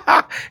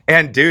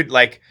 And dude,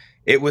 like,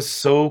 it was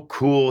so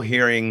cool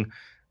hearing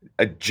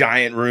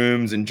giant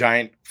rooms and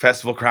giant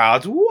festival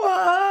crowds.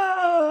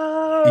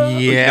 Whoa!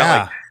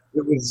 Yeah.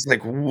 It was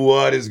like,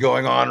 what is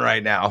going on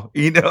right now?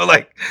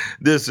 Like,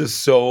 this is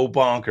so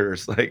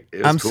bonkers. Like,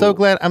 I'm so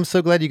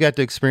glad you got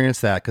to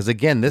experience that. Because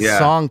again, this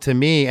song to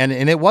me, and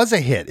it was a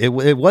hit. It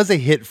was a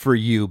hit for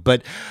you.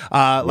 But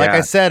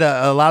I said,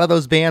 a lot of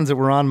those bands that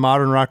were on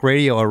modern rock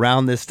radio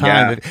around this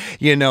time,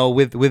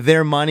 with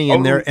their money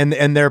and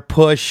their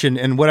push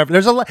and whatever.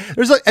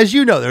 There's as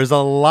you know, there's a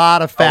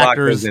lot of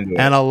factors and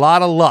a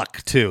lot of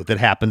luck too that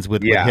happens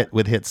with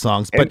hit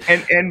songs. But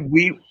and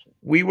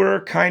we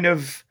were kind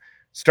of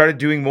started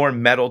doing more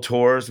metal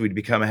tours. We'd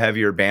become a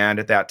heavier band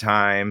at that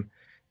time,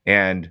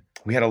 and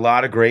we had a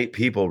lot of great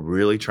people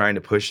really trying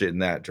to push it in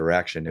that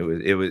direction.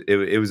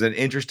 It was an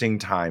interesting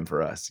time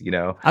for us,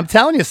 I'm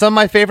telling you, some of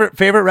my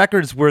favorite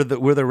records were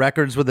the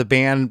records where the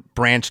band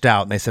branched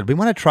out and they said, we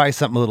want to try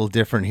something a little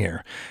different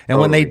here. And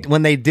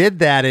when they did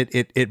that,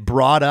 it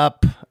brought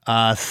up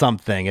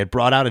something. It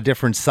brought out a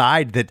different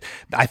side that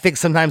I think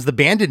sometimes the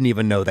band didn't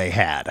even know they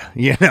had.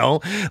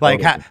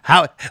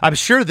 How I'm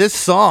sure this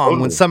song,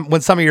 when some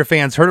of your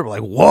fans heard it, were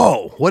like,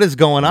 whoa, what is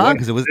going on?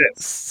 Because it was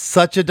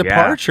such a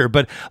departure.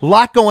 But a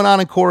lot going on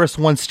in chorus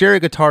one. Stereo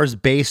guitars,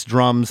 bass,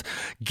 drums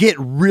get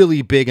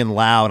really big and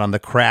loud on the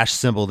crash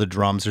cymbal of the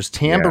drums. There's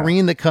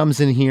tambourine that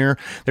comes in here.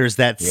 There's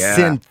that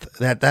synth,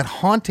 that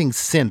haunting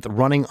synth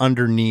running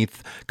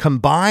underneath,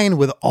 combined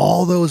with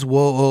all those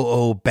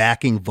whoa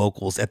backing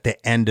vocals at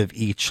the end of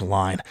each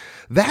line.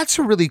 That's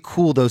really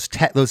cool. Those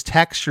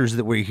textures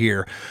that we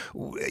hear.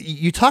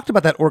 You talked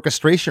about that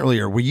orchestration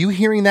earlier. Were you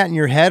hearing that in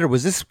your head, or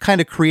was this kind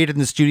of created in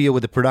the studio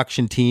with the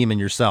production team and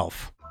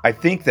yourself? I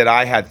think that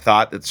I had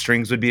thought that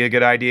strings would be a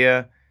good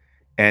idea,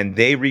 and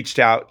they reached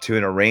out to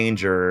an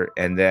arranger,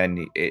 and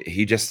then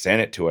he just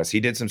sent it to us. He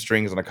did some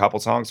strings on a couple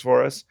songs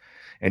for us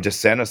and just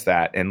sent us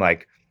that. And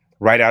like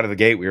right out of the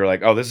gate, we were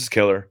like, oh, this is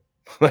killer.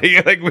 we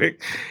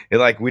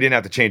didn't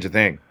have to change a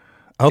thing.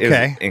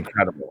 Okay. It was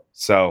incredible.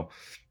 So,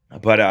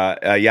 but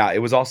yeah, it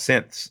was all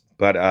synths.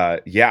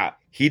 But yeah,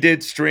 he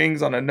did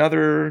strings on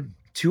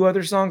two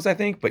other songs, I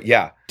think. But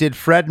yeah. Did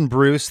Fred and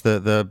Bruce,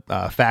 the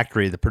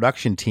factory, the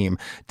production team,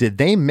 did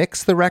they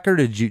mix the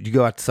record, or did you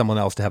go out to someone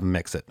else to have them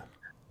mix it?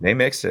 They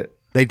mixed it.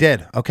 They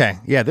did. Okay.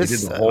 Yeah. They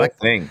This did the whole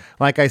thing.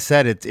 Like I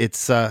said,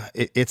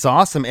 it's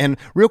awesome. And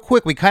real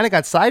quick, we kind of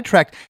got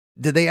sidetracked.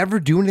 Did they ever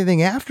do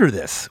anything after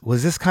this?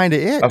 Was this kind of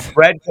it?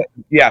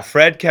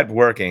 Fred kept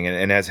working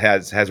and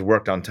has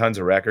worked on tons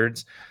of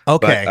records.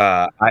 Okay.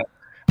 But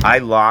I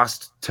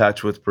lost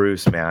touch with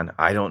Bruce, man.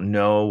 I don't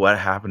know what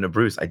happened to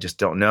Bruce. I just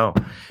don't know.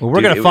 Well,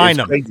 we're gonna find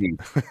him. Crazy.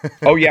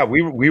 Oh yeah,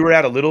 we were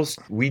at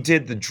we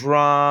did the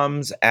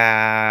drums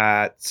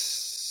at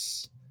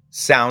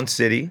Sound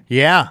City.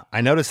 Yeah, I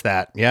noticed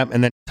that. Yep.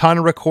 And then Ton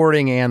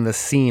Recording and The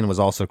Scene was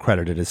also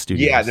credited as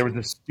studios. Yeah, there was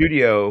a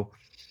studio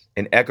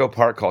in Echo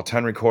Park called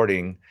Ton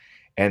Recording,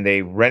 and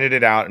they rented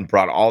it out and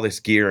brought all this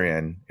gear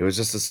in. It was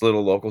just this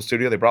little local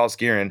studio. They brought all this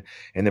gear in,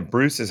 and then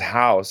Bruce's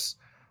house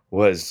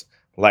was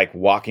like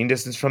walking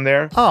distance from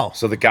there. Oh.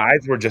 So the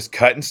guys were just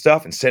cutting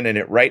stuff and sending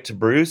it right to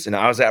Bruce, and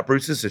I was at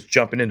Bruce's just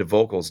jumping into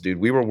vocals, dude.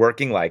 We were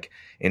working like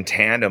in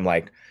tandem,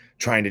 like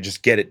trying to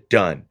just get it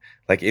done.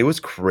 Like, it was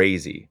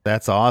crazy.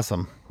 That's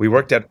awesome. We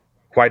worked at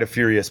quite a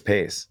furious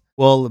pace.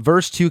 Well,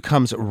 verse 2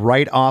 comes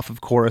right off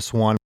of chorus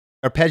 1.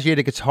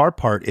 Arpeggiated guitar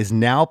part is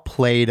now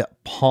played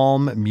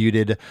palm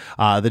muted.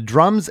 The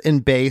drums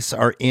and bass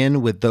are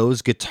in with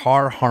those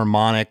guitar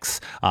harmonics.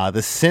 The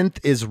synth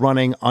is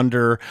running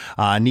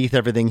underneath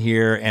everything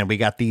here, and we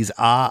got these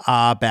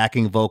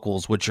backing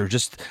vocals, which are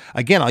just,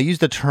 again, I'll use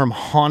the term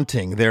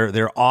haunting.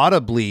 They're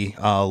audibly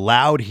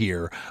loud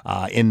here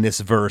in this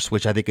verse,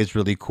 which I think is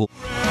really cool.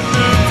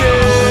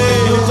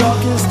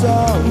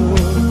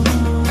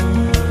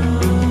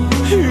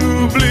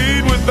 You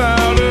bleed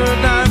without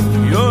a knife.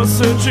 You're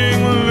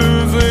searching,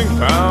 losing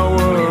power.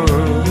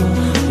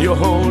 Your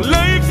whole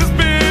life has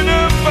been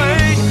a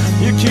fight.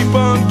 You keep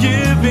on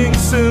giving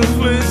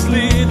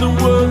selflessly. The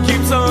world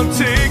keeps on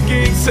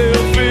taking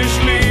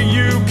selfishly.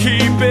 You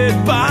keep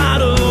it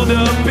bottled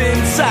up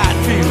inside.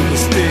 Feel the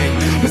sting.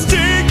 Let's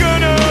take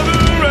another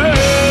ride.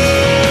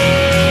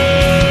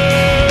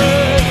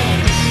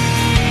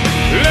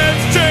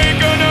 Let's take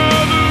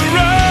another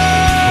ride.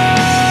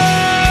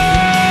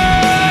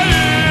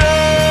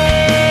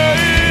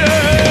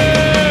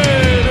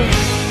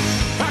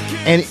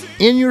 And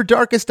in your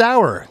darkest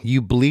hour,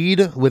 you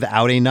bleed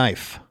without a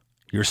knife.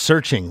 You're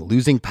searching,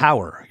 losing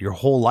power. Your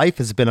whole life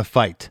has been a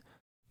fight.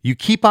 You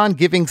keep on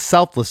giving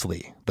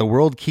selflessly. The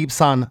world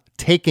keeps on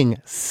taking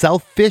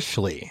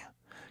selfishly.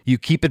 You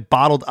keep it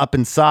bottled up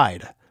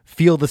inside.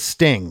 Feel the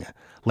sting.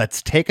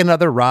 Let's take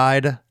another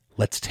ride.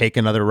 Let's take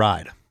another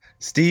ride.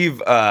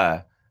 Steve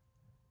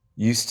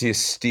used to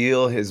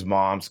steal his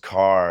mom's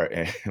car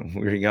when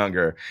we were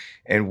younger,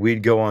 and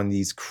we'd go on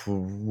these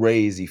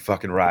crazy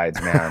fucking rides,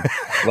 man.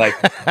 Like,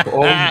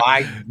 oh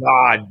my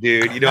God,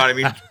 dude. You know what I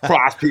mean?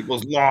 Cross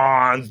people's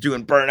lawns,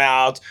 doing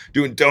burnouts,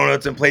 doing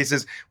donuts in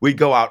places. We'd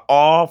go out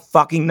all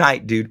fucking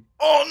night, dude.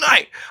 All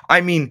night.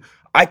 I mean,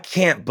 I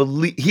can't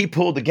believe he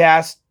pulled the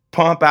gas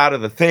pump out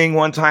of the thing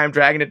one time,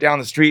 dragging it down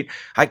the street.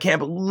 I can't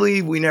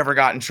believe we never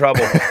got in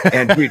trouble.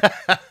 And dude,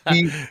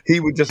 he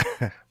would just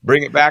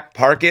bring it back,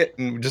 park it,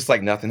 and just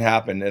like nothing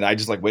happened. And I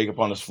just like wake up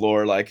on his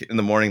floor like in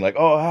the morning, like,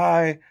 oh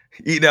hi,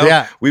 you know.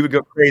 Yeah. We would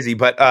go crazy.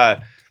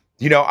 But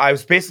you know, I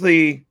was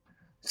basically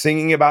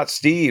singing about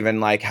Steve and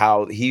like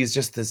how he's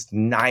just this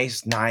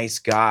nice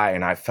guy.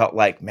 And I felt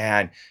like,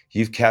 man,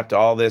 you've kept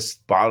all this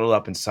bottled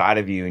up inside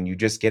of you, and you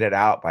just get it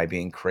out by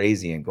being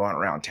crazy and going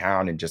around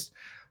town and just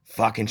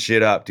fucking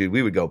shit up, dude.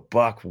 We would go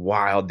buck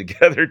wild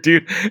together,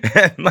 dude,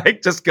 and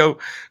like just go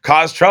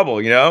cause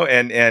trouble, you know.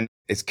 And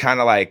it's kind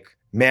of like,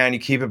 man, you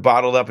keep it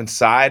bottled up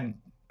inside.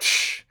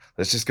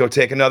 Let's just go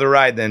take another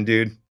ride then,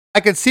 dude. I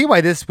could see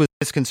why this was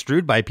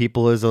misconstrued by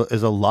people as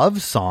a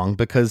love song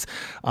because,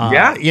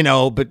 you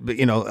know, but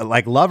you know,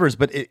 like lovers,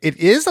 but it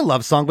is a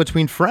love song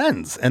between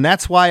friends, and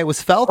that's why it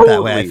was felt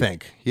that way, I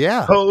think.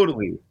 Yeah,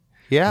 totally.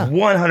 Yeah,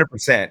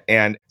 100%,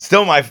 and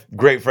still my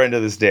great friend to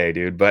this day,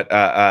 dude. But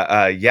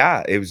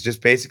yeah, it was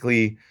just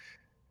basically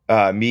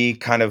me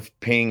kind of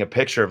painting a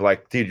picture of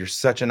like, dude, you're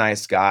such a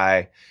nice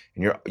guy,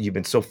 and you've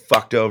been so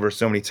fucked over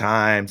so many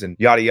times, and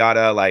yada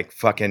yada, like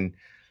fucking.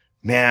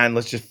 Man,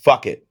 let's just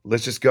fuck it.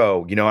 Let's just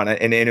go, you know.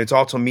 And it's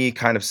also me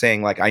kind of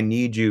saying like, I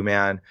need you,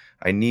 man.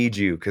 I need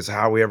you, because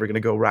how are we ever gonna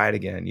go ride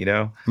again, you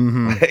know?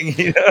 Mm-hmm.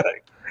 You know?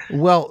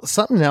 Well,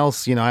 something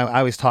else, you know, I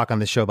always talk on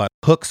the show about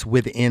hooks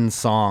within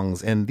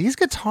songs, and these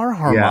guitar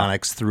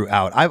harmonics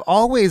throughout. I've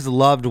always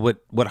loved what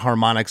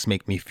harmonics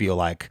make me feel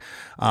like.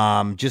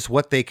 Just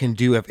what they can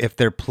do if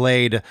they're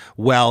played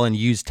well and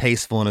used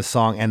tasteful in a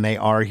song, and they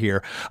are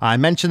here. I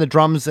mentioned the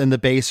drums and the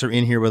bass are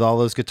in here with all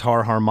those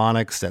guitar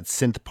harmonics, that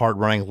synth part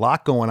running, a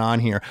lot going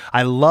on here.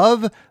 I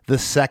love the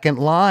second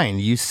line.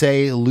 You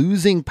say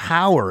losing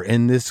power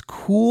in this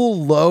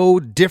cool, low,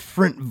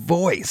 different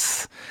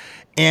voice.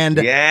 And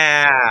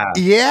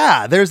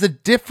yeah, there's a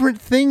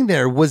different thing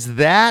there. Was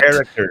that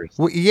characters?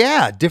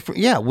 Different.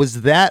 Yeah,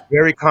 was that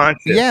very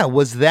conscious? Yeah,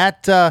 was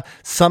that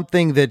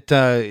something that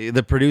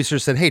the producer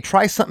said, "Hey,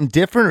 try something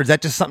different," or is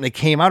that just something that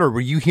came out, or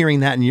were you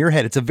hearing that in your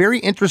head? It's a very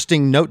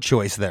interesting note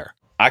choice there.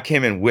 I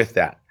came in with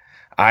that.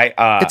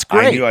 It's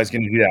great. I knew I was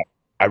going to do that.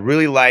 I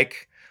really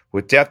like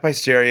with Death by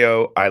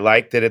Stereo. I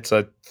like that it's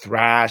a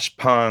thrash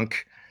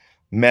punk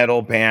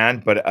metal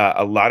band, but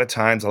a lot of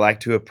times I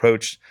like to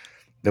approach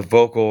the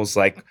vocals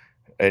like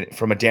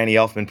from a Danny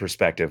Elfman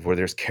perspective, where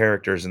there's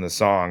characters in the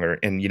song,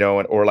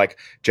 or like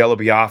Jello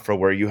Biafra,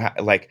 where you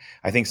like,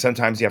 I think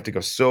sometimes you have to go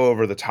so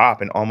over the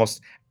top and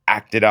almost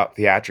act it out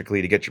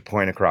theatrically to get your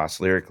point across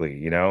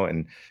lyrically,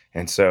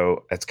 and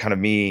so that's kind of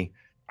me.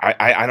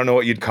 I don't know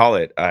what you'd call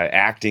it,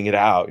 acting it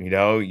out,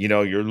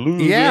 you're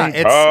losing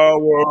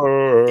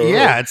power.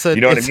 Yeah, it's what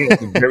I mean?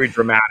 It's very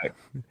dramatic.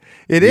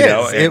 It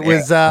is. It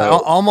was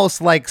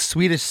almost like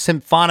Swedish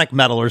symphonic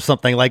metal or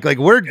something. Like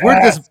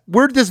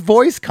where'd this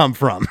voice come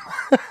from?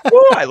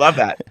 Ooh, I love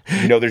that.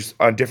 There's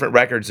on different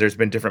records. There's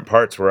been different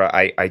parts where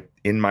I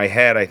in my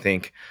head I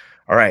think,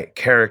 all right,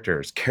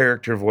 character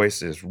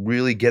voices,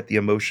 really get the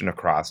emotion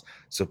across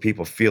so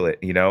people feel it.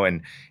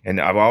 And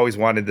I've always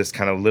wanted this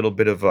kind of little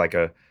bit of like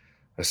a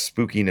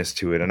spookiness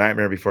to it, A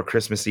Nightmare Before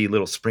Christmas Eve,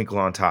 little sprinkle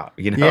on top.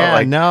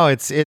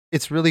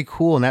 It's really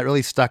cool, and that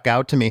really stuck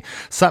out to me.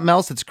 Something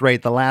else that's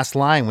great, the last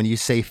line when you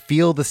say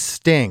 "feel the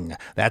sting,"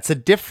 that's a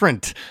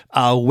different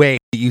way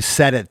you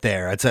said it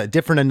there. It's a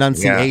different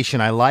enunciation.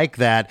 I like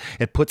that.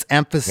 It puts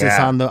emphasis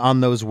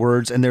on those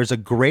words, and there's a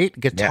great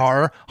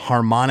guitar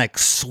harmonic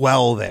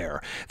swell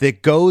there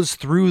that goes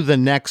through the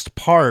next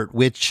part,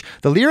 which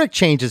the lyric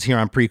changes here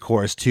on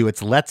pre-chorus too.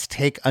 It's "let's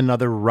take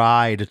another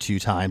ride" 2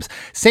 times.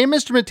 Same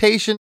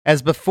instrumentation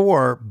as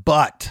before,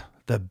 but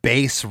the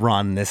bass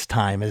run this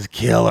time is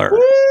killer. Woo!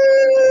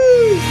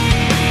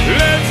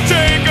 Let's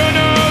take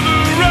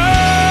another ride.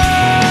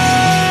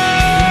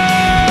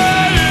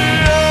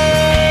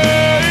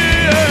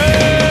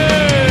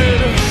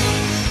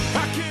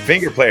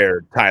 Finger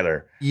player,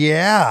 Tyler.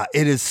 Yeah,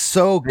 it is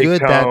so Big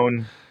good.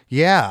 Tone,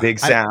 big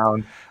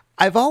sound.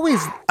 I've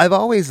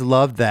always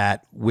loved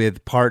that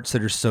with parts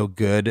that are so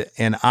good,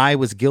 and I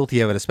was guilty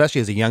of it,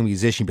 especially as a young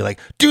musician. Be like,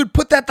 dude,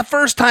 put that the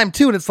first time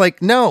too, and it's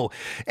like, no.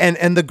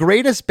 And the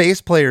greatest bass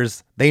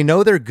players, they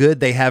know they're good.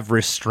 They have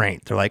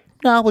restraint. They're like,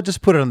 no, we'll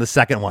just put it on the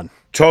second one.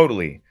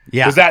 Totally.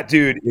 Yeah. Because that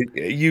dude,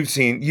 you've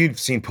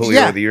seen Pulley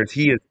over the years.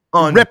 He is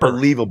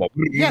unbelievable.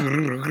 Yeah.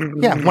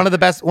 One of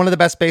the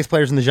best bass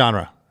players in the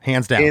genre,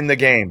 hands down. In the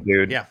game,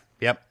 dude. Yeah.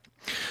 Yep.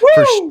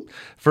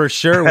 For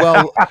sure.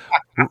 Well,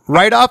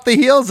 right off the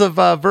heels of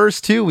verse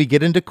 2, we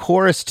get into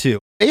chorus 2.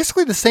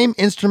 Basically the same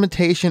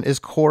instrumentation as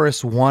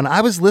chorus 1.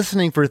 I was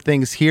listening for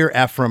things here,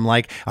 Efrem,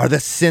 like, are the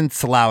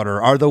synths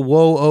louder? Are the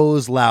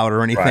whoa-ohs louder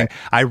or anything? Right.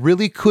 I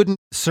really couldn't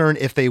discern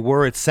if they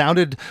were. It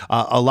sounded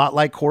a lot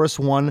like chorus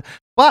 1.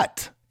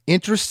 But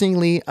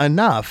interestingly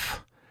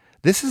enough,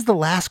 this is the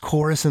last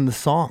chorus in the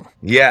song.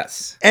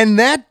 Yes. And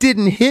that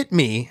didn't hit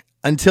me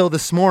until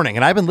this morning,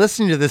 and I've been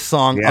listening to this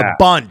song a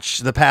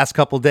bunch the past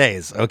couple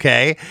days.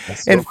 Okay,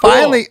 and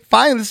finally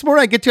this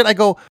morning I get to it. I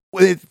go,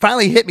 it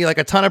finally hit me like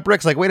a ton of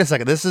bricks. Like, wait a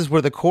second, this is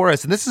where the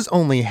chorus, and this is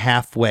only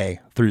halfway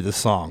through the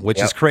song, which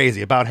is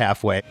crazy. About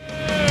halfway. I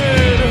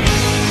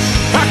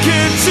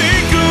can't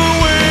take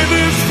away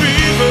this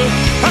fever.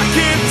 I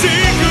can't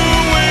take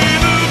away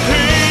the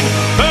pain,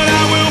 but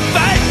I will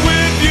fight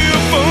with you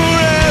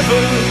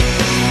forever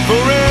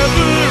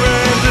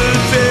and a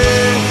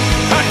day.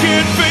 I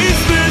can't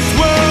face this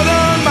world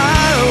on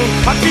my own.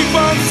 I keep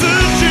on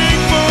searching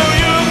for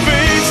your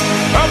face.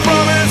 I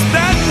promise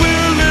that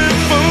we'll live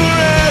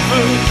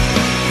forever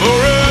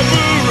and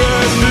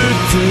a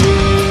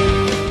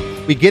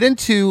day. We get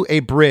into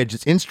a bridge.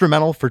 It's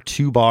instrumental for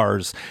 2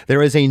 bars.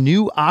 There is a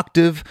new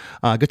octave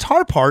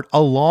guitar part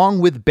along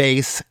with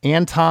bass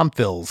and tom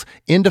fills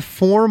into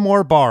 4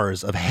 more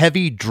bars of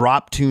heavy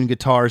drop tune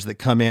guitars that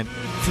come in.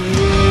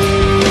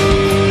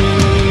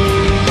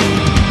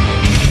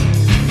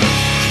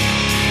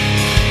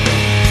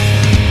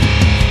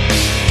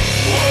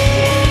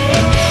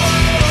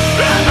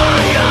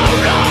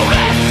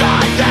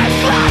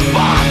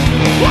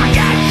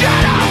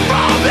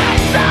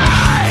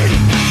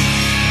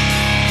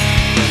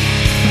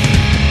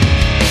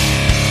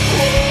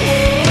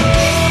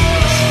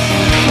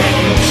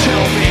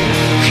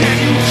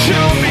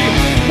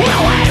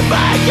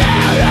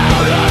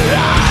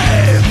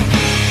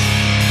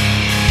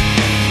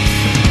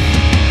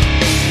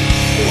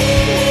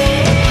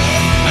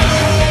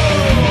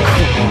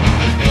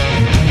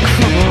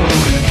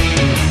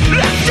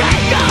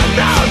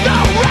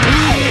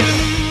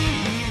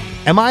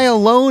 Am I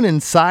alone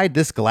inside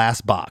this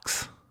glass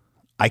box?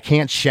 I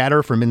can't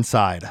shatter from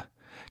inside.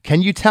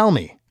 Can you tell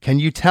me? Can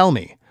you tell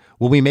me?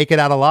 Will we make it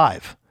out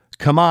alive?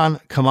 Come on,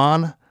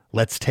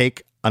 let's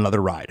take another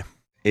ride.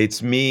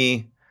 It's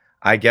me,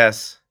 I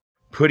guess,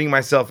 putting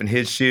myself in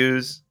his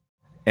shoes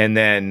and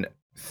then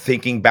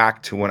thinking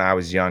back to when I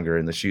was younger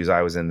and the shoes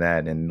I was in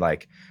then, and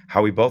like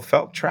how we both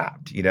felt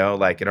trapped,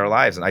 like in our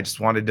lives. And I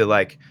just wanted to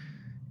like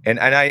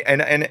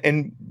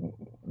And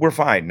we're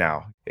fine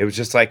now. It was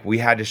just like we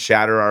had to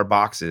shatter our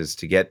boxes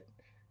to get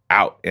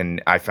out,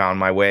 and I found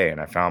my way,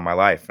 and I found my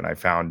life, and I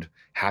found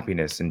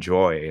happiness and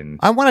joy. And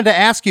I wanted to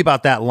ask you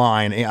about that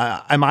line.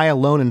 Am I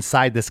alone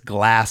inside this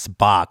glass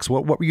box?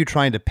 What were you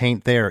trying to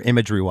paint there,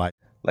 imagery wise?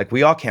 like,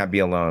 we all can't be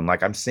alone.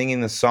 Like, I'm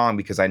singing this song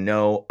because I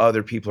know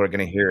other people are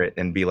going to hear it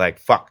and be like,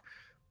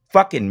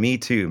 fucking me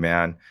too,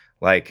 man.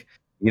 Like,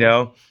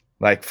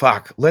 like,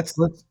 fuck,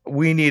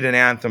 we need an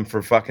anthem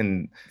for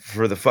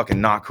the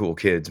fucking not cool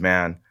kids,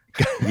 man.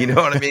 You know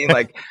what I mean?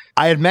 Like,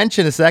 I had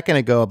mentioned a second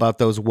ago about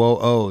those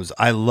whoa-ohs.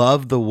 I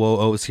love the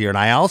whoa-ohs here. And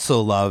I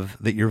also love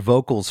that your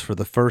vocals for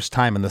the first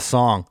time in the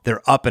song,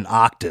 they're up an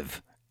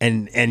octave.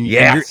 And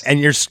Yes.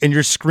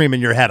 you're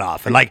screaming your head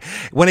off. And like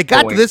when it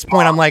got to this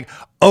point, I'm like,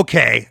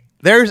 okay,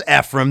 there's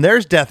Efrem,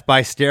 there's Death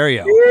by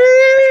Stereo.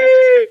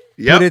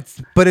 Yep.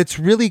 But it's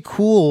really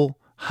cool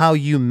how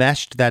you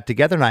meshed that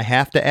together. And I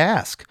have to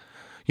ask,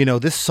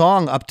 this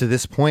song up to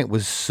this point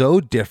was so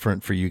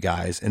different for you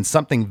guys and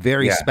something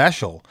very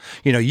special.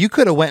 You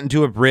could have went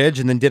into a bridge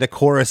and then did a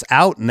chorus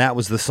out and that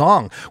was the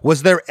song.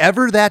 Was there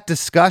ever that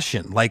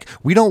discussion? Like,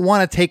 we don't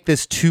want to take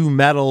this too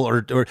metal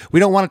or we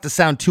don't want it to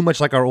sound too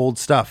much like our old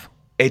stuff.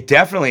 It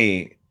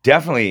definitely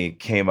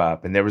came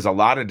up, and there was a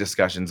lot of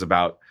discussions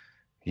about,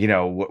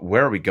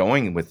 where are we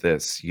going with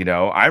this?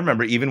 I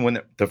remember even when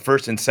the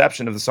first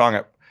inception of the song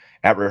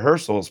at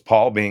rehearsals,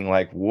 Paul being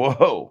like,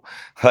 whoa,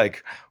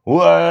 like,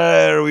 what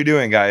are we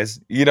doing, guys?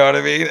 You know what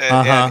I mean?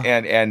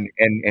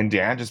 And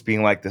Dan just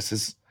being like, this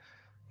is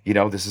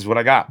what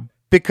I got.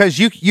 Because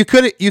you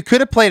could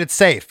have played it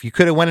safe. You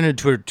could have went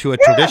into a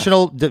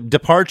traditional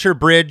departure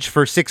bridge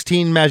for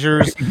 16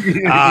 measures,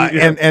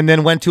 and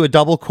then went to a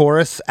double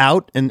chorus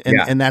out, and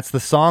that's the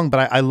song.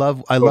 But I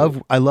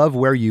love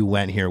where you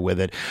went here with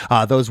it.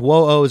 Those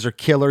whoa-ohs are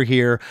killer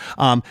here.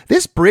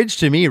 This bridge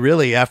to me,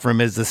 really,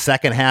 Efrem, is the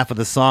second half of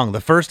the song. The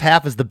first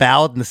half is the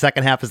ballad, and the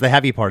second half is the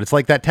heavy part. It's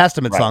like that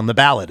Testament song, the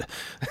ballad.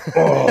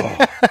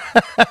 Oh,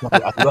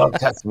 I love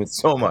Testament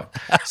so much,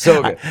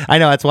 so good. I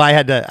know, that's why I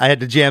had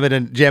to jam it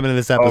in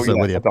this episode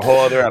with you. The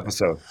whole other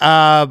episode.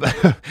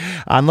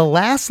 On the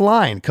last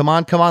line, come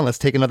on, let's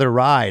take another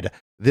ride.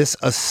 This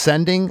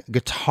ascending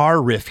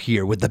guitar riff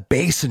here with the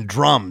bass and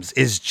drums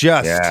is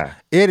just,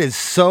 it is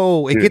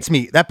so, it gets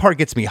me, that part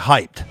gets me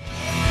hyped.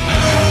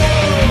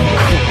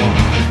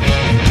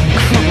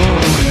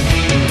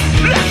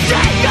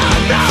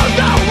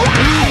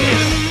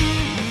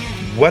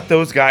 What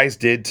those guys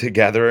did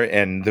together,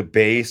 and the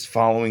bass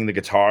following the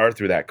guitar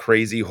through that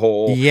crazy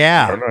whole,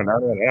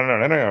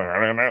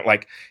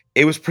 like,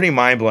 it was pretty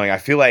mind-blowing. I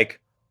feel like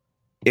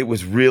it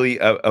was really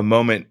a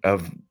moment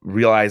of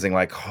realizing,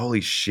 like, holy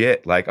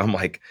shit, like, I'm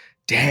like,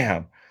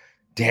 damn,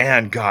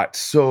 Dan got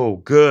so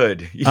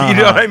good. You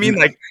know what I mean?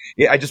 Like,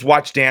 I just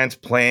watched Dan's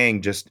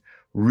playing just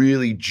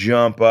really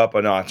jump up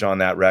a notch on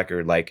that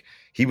record. Like,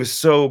 he was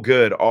so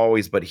good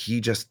always, but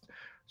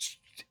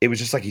it was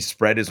just like he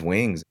spread his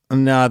wings.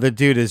 No, the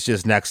dude is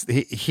just next.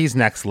 He's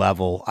next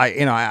level.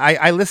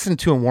 I listen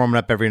to him warming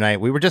up every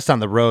night. We were just on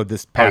the road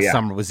this past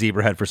summer with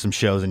Zebrahead for some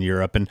shows in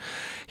Europe, and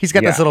he's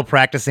got this little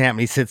practice amp, and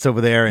he sits over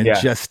there and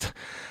just,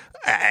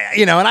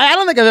 and I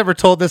don't think I've ever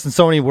told this in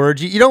so many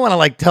words. You don't want to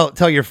like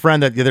tell your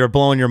friend that they're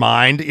blowing your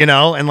mind,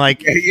 and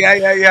like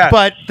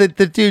But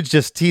the dude's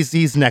just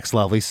he's next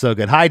level. He's so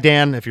good. Hi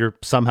Dan, if you're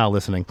somehow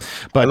listening.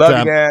 But I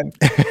love you,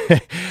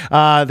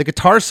 Dan. The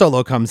guitar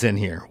solo comes in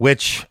here,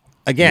 which.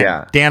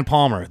 Again, Dan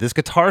Palmer. This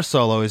guitar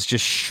solo is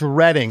just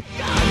shredding.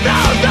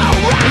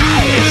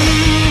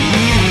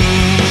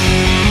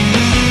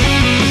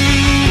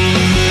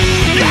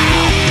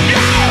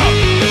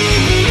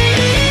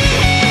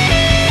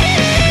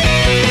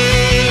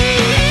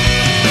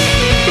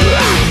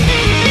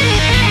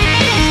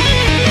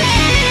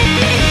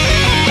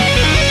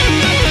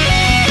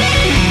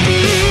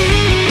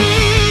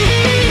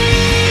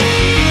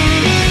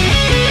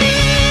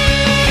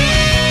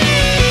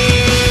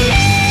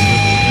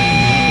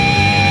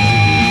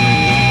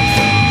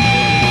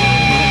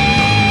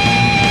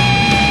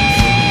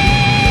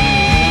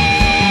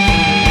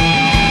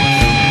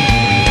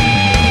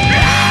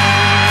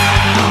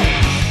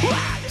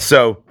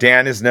 So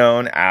Dan is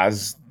known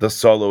as the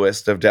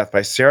soloist of Death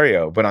by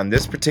Stereo, but on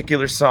this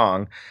particular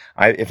song,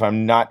 if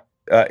I'm not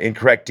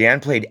incorrect, Dan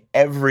played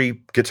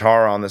every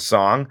guitar on the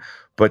song,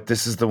 but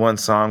this is the one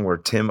song where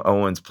Tim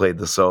Owens played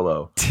the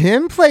solo.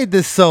 Tim played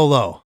this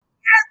solo.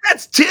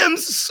 That's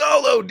Tim's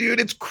solo,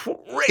 dude. It's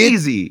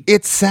crazy.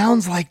 It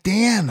sounds like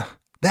Dan.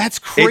 That's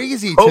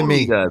crazy it totally to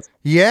me. Does.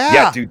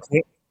 Yeah, dude.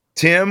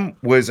 Tim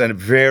was a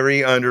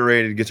very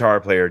underrated guitar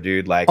player,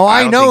 dude. Like,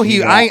 I know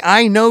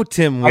I know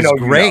Tim was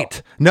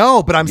great.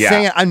 No, but I'm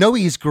saying I know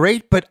he's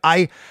great, but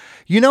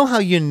you know how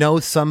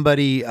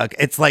somebody,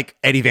 it's like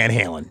Eddie Van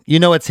Halen.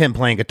 It's him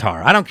playing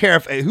guitar. I don't care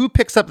who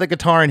picks up the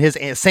guitar in his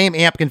same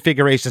amp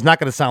configuration. It's not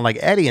going to sound like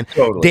Eddie. And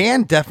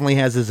Dan definitely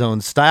has his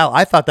own style.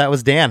 I thought that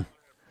was Dan.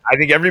 I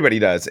think everybody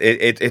does.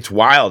 It's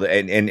wild,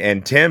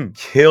 and Tim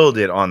killed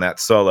it on that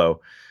solo.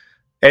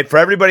 And for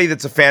everybody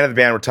that's a fan of the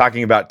band, we're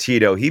talking about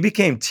Tito. He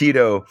became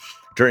Tito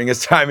during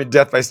his time in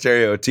Death by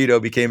Stereo. Tito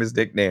became his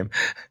nickname.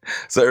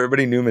 So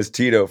everybody knew him as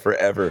Tito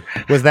forever.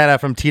 Was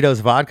that from Tito's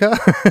Vodka?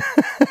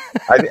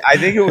 I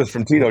think it was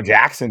from Tito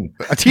Jackson.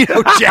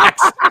 Tito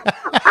Jackson.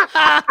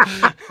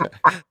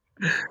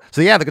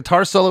 So yeah, the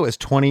guitar solo is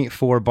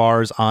 24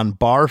 bars. On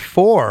bar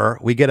 4,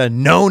 we get a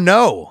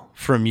no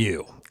from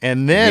you.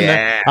 And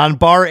then on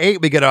bar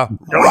 8, we get a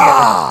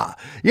rah.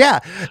 Yeah.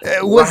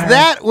 Was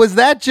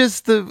that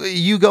just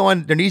you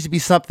going, there needs to be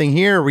something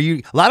here? Were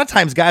you, a lot of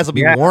times guys will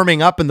be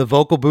warming up in the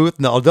vocal booth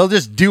and they'll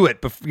just do it,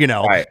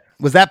 right.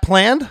 Was that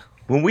planned?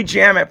 When we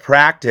jam at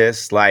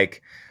practice,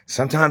 like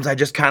sometimes I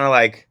just kind of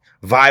like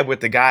vibe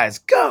with the guys,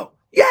 go.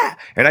 Yeah.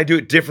 And I do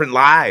it different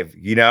live,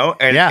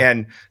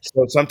 and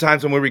so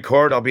sometimes when we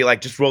record, I'll be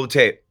like, just roll the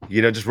tape,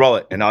 just roll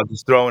it. And I'll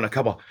just throw in a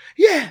couple.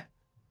 Yeah.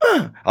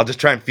 I'll just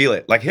try and feel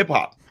it like hip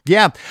hop.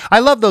 Yeah, I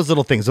love those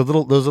little things, those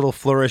little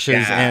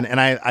flourishes,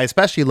 and I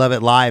especially love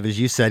it live, as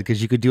you said,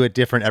 because you could do it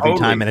different every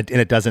time, and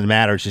it doesn't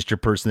matter. It's just your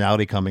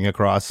personality coming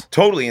across.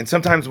 Totally, and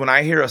sometimes when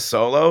I hear a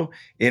solo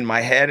in my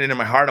head and in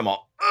my heart, I'm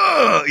all,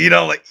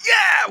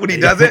 when he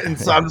does it, and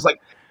so I'm just like,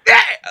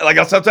 like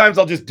sometimes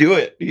I'll just do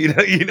it,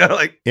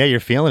 like. Yeah, you're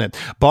feeling it.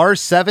 Bars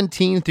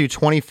 17 through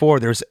 24,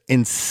 there's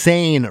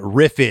insane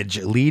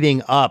riffage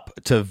leading up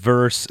to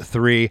verse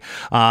 3.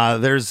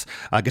 There's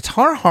a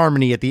guitar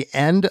harmony at the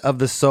end of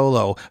the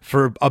solo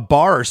for a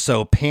bar or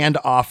so panned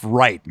off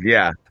right.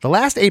 Yeah. The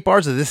last 8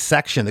 bars of this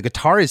section, the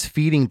guitar is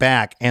feeding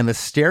back and the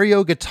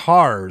stereo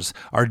guitars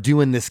are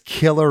doing this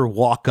killer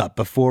walk up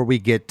before we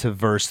get to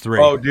verse 3.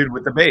 Oh, dude,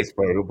 with the bass.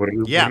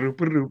 Yeah.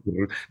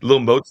 Little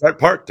Mozart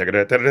part.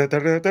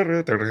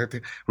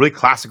 Really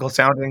classical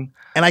sounding.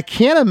 And I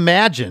can't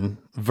imagine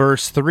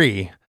verse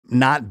 3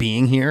 not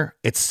being here.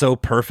 It's so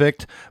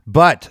perfect,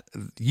 but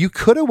you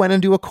could have went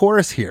into a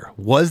chorus here.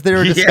 Was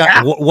there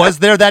was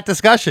there that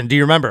discussion? Do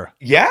you remember?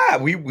 Yeah,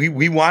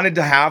 we wanted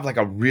to have like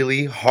a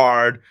really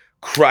hard,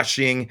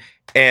 crushing,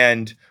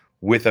 and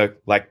with a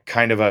like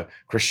kind of a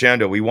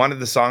crescendo. We wanted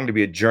the song to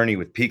be a journey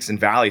with peaks and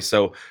valleys.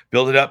 So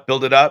build it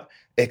up,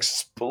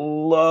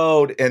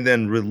 explode, and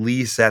then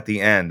release at the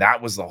end.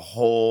 That was the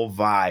whole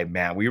vibe,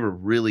 man. We were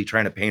really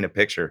trying to paint a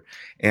picture.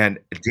 And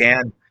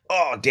Dan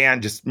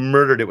just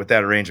murdered it with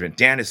that arrangement.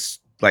 Dan is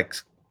like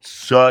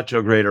such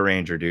a great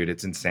arranger, dude.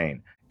 It's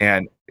insane.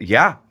 And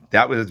yeah,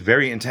 that was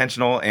very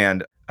intentional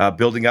and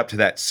building up to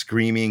that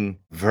screaming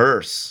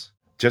verse.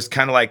 Just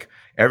kind of like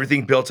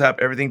everything built up.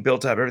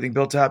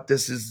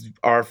 This is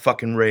our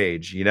fucking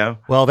rage,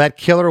 Well, that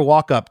killer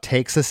walk up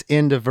takes us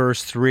into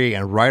verse 3.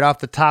 And right off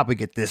the top, we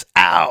get this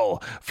ow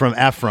from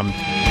Efrem.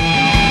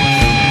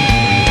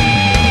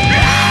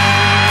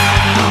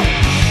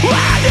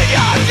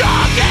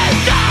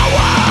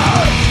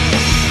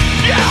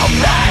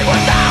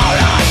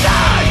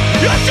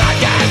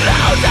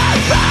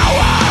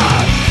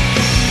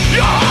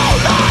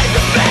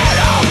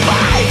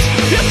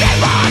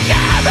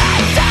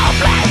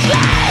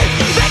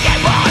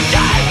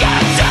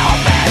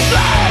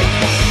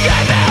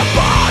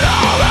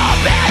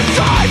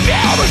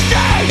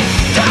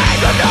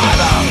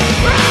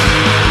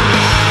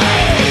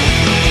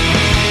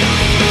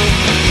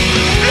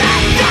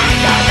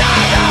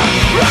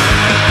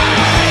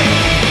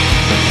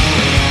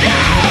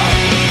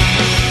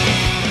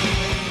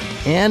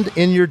 And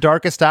in your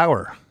darkest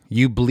hour,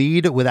 you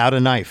bleed without a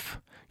knife.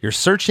 You're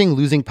searching,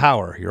 losing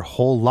power. Your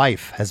whole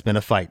life has been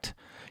a fight.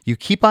 You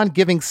keep on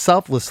giving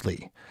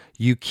selflessly.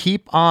 You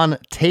keep on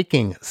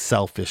taking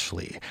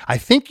selfishly. I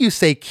think you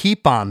say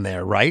keep on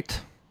there,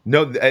 right?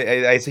 No,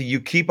 I say you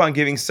keep on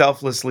giving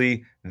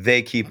selflessly.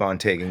 They keep on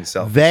taking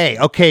selflessly.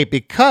 Okay,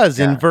 because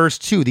in verse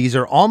 2, these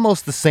are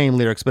almost the same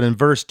lyrics, but in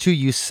verse 2,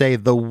 you say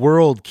the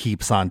world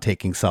keeps on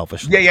taking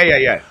selfishly.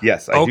 Yeah.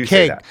 Yes, I do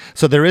say that.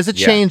 So there is a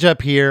change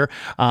up here.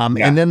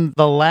 And then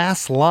the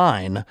last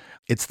line,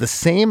 it's the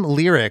same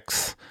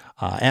lyrics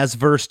as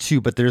verse 2,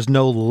 but there's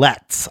no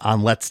let's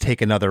on let's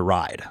take another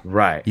ride.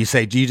 Right. You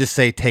just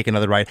say take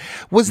another ride.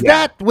 Was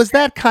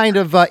that kind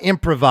of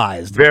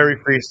improvised? Very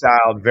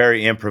freestyled,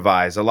 very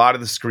improvised. A lot of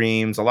the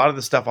screams, a lot of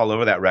the stuff all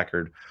over that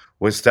record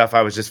was stuff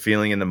I was just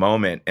feeling in the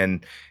moment.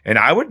 And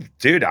I would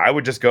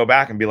just go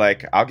back and be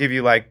like, I'll give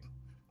you like,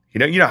 you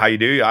know how you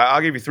do.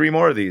 I'll give you 3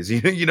 more of these.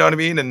 You know what I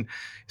mean? And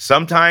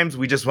sometimes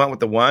we just went with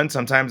the one.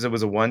 Sometimes it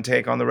was a one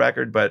take on the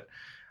record, but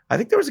I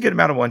think there was a good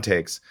amount of one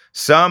takes.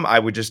 Some I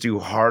would just do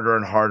harder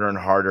and harder and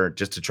harder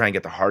just to try and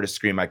get the hardest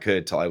scream I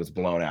could till I was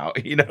blown out,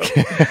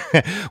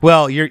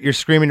 Well, you're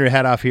screaming your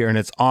head off here and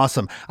it's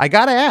awesome. I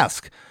got to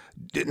ask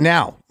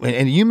now,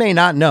 and you may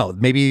not know,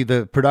 maybe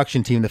the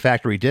production team, the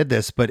factory did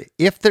this, but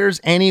if there's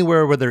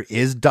anywhere where there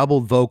is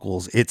doubled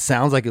vocals, it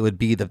sounds like it would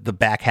be the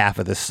back half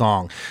of this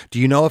song. Do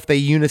you know if they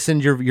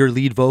unisoned your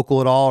lead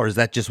vocal at all, or is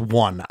that just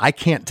one? I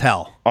can't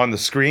tell. On the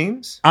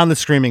screams? On the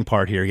screaming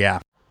part here, yeah.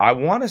 I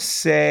want to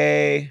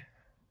say,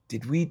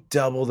 did we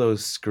double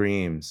those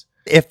screams?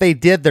 If they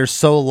did, they're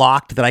so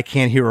locked that I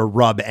can't hear a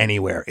rub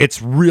anywhere.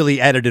 It's really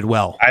edited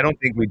well. I don't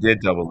think we did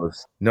double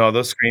those. No,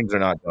 those screams are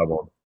not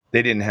doubled.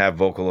 They didn't have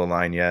Vocal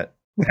Align yet.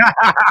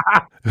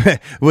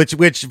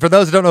 which for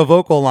those who don't know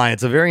Vocal Align,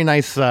 it's a very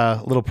nice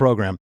little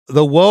program.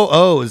 The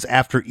whoa-ohs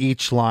after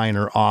each line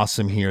are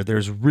awesome here.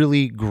 There's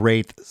really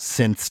great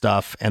synth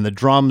stuff, and the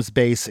drums,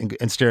 bass,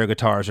 and stereo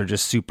guitars are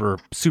just super,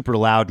 super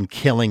loud and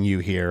killing you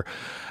here.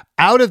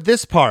 Out of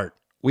this part,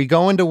 we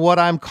go into what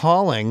I'm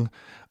calling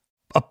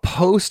a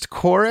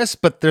post-chorus,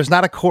 but there's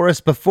not a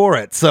chorus before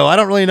it. So I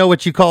don't really know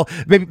what you call,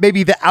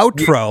 maybe the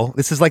outro.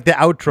 This is like the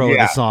outro of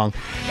the song.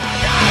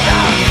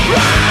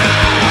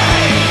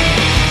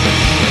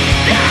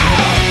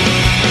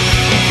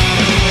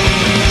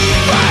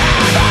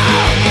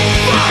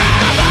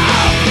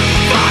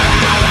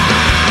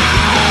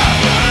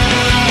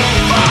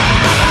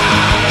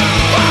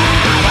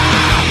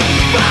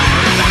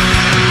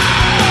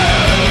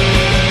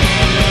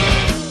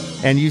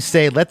 And you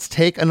say, let's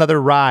take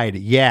another ride.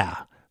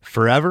 Yeah.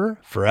 Forever,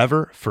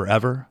 forever,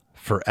 forever,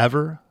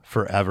 forever,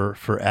 forever,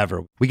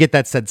 forever. We get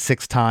that said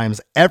 6 times.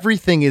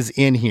 Everything is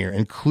in here,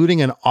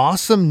 including an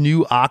awesome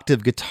new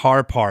octave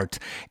guitar part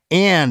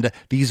and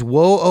these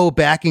whoa-oh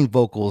backing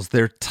vocals.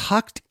 They're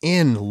tucked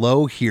in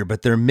low here,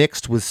 but they're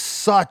mixed with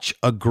such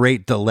a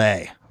great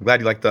delay. I'm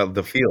glad you like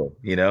the feel,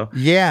 you know?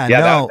 Yeah,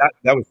 no.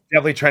 That was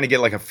definitely trying to get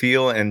like a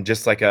feel and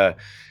just like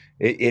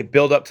it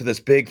built up to this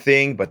big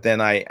thing, but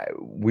then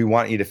we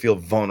want you to feel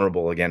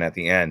vulnerable again at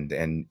the end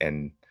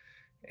and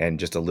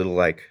just a little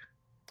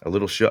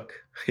shook,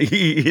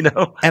 you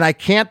know? And I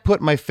can't put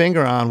my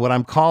finger on what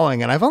I'm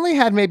calling, and I've only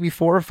had maybe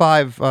 4 or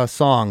 5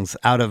 songs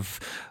out of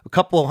a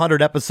couple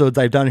 100 episodes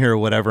I've done here or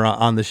whatever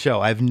on the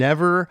show. I've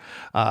never,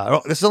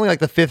 this is only like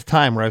the 5th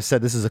time where I've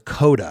said this is a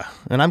coda,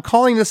 and I'm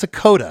calling this a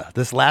coda,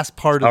 this last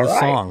part of the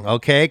song,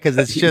 okay? Because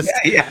it's just,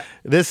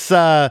 this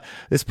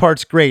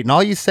part's great. And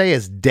all you say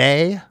is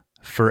day,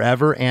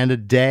 forever and a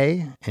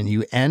day, and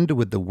you end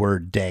with the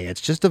word day.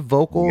 It's just a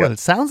vocal, and it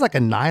sounds like a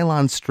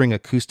nylon string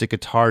acoustic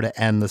guitar to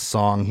end the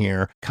song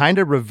here. Kind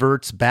of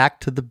reverts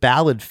back to the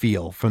ballad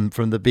feel from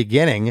the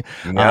beginning,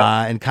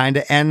 and kind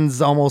of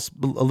ends almost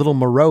a little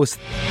morose.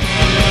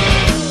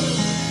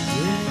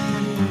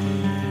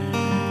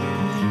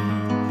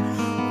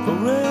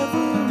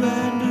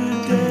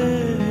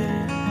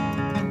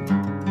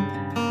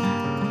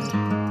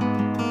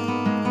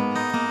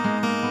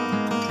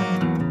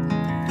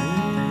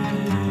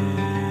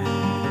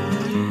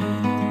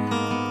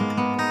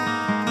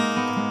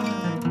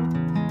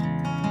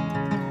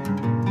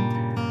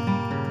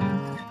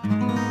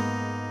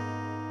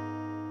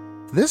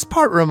 This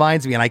part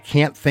reminds me, and I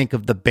can't think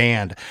of the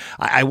band.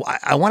 I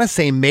want to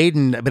say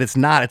Maiden, but it's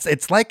not.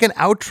 It's like an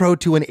outro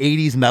to an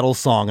 80s metal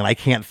song, and I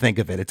can't think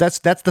of it. That's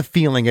the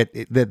feeling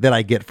that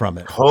I get from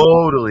it.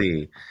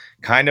 Totally.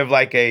 Kind of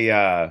like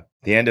the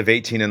end of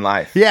 18 in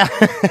Life. Yeah.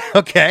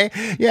 Okay.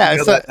 Yeah. You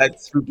know, that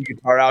swoopy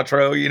guitar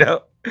outro, you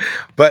know?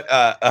 But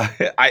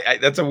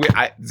it's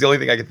the only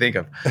thing I can think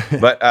of.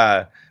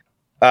 But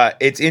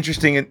it's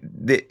interesting.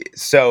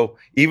 So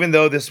even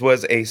though this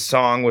was a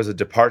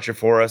departure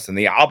for us, and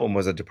the album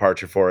was a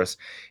departure for us,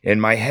 in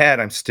my head,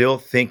 I'm still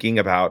thinking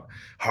about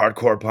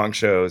hardcore punk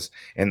shows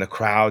and the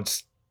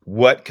crowds.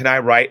 What can I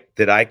write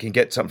that I can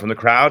get something from the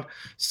crowd?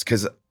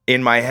 Because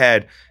in my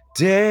head,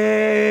 day,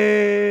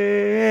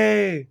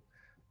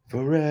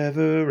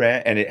 forever,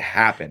 and it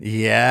happened.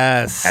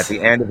 Yes. At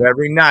the end of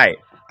every night,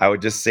 I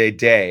would just say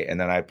day, and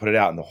then I put it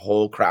out, and the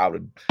whole crowd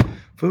would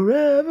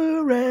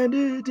forever and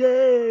a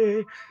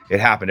day. It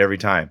happened every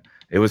time.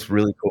 It was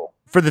really cool.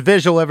 For the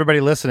visual, everybody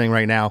listening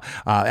right now,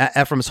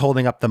 Efrem's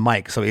holding up the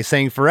mic. So he's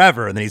saying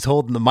forever, and then he's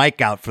holding the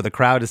mic out for the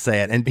crowd to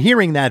say it. And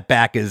hearing that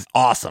back is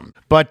awesome.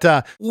 But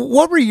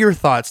what were your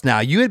thoughts now?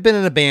 You had been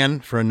in a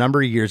band for a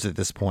number of years at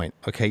this point.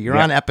 Okay, you're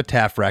on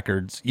Epitaph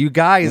Records. You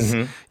guys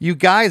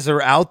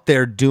are out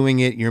there doing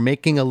it. You're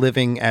making a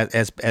living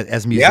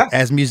as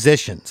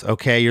musicians.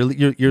 Okay, you're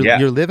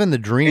living the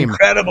dream.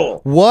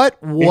 Incredible.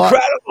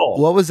 Incredible.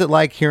 What was it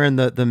like hearing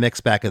the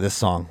mix back of this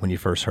song when you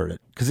first heard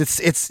it? Because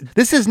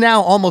this is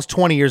now almost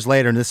 20 years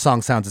later, and this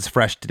song sounds as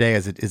fresh today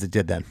as it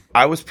did then.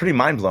 I was pretty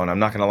mind blown. I'm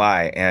not gonna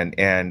lie,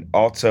 and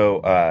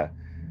also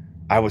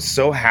I was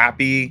so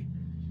happy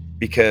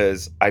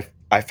because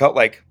I felt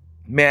like,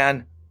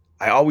 man,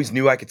 I always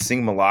knew I could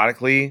sing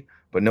melodically,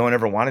 but no one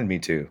ever wanted me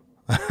to.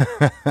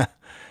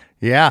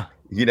 Yeah,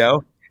 you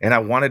know, and I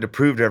wanted to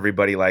prove to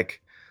everybody,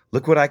 like,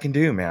 look what I can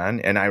do, man.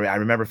 And I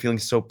remember feeling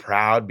so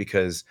proud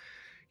because,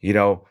 you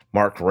know,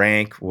 Mark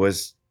Rank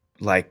was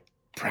like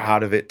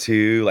proud of it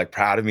too, like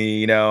proud of me,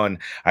 you know. And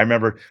I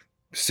remember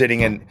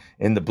sitting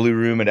in the blue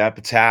room at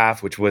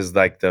Epitaph, which was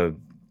like the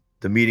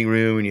meeting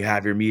room, and you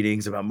have your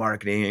meetings about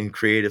marketing and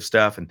creative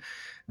stuff, and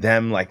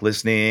them like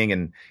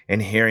listening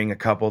and hearing a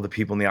couple of the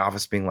people in the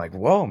office being like,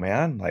 whoa,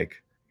 man,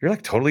 like you're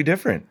like totally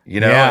different, you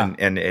know.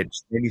 And it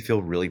just made me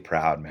feel really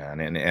proud,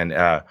 man.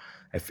 And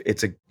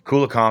it's a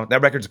cool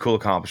that record's a cool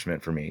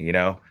accomplishment for me, you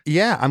know?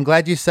 Yeah, I'm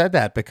glad you said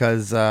that,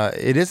 because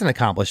it is an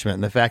accomplishment.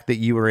 And the fact that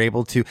you were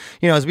able to,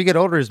 you know, as we get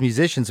older as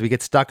musicians, we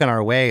get stuck in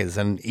our ways,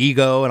 and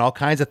ego and all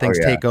kinds of things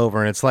take over.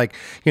 And it's like,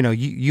 you know,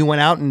 you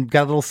went out and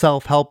got a little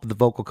self-help with the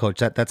vocal coach.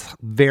 That's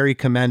very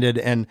commended.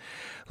 And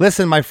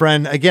Listen, my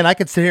friend, again, I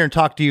could sit here and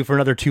talk to you for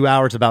another 2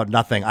 hours about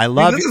nothing. I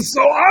love This you. is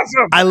so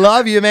awesome. I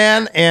love you,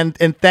 man. And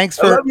thanks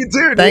for I love you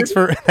too, dude.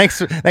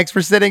 thanks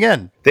for sitting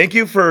in. Thank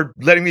you for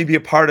letting me be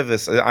a part of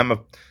this. I'm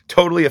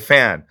totally a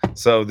fan.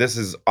 So this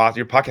is awesome.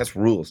 Your podcast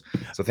rules.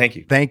 So thank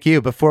you. Thank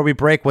you. Before we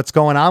break, what's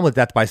going on with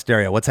Death by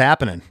Stereo? What's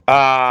happening?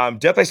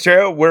 Death by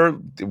Stereo, we're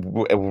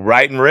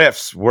writing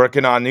riffs,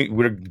 working on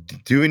we're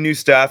doing new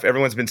stuff.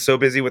 Everyone's been so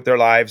busy with their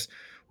lives.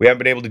 We haven't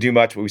been able to do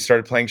much, but we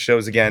started playing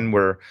shows again.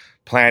 We're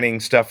planning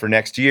stuff for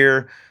next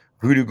year.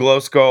 Voodoo Glow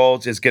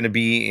Skulls is going to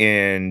be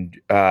in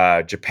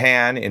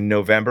Japan in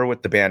November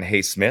with the band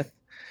Hey Smith.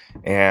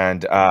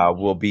 And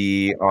we'll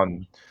be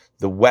on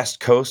the West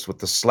Coast with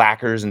the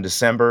Slackers in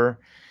December,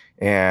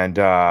 and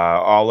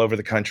all over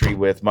the country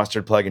with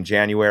Mustard Plug in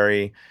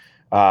January.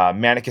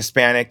 Manic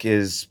Hispanic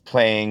is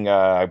playing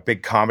a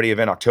big comedy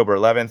event October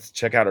 11th.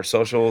 Check out our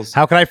socials.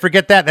 How can I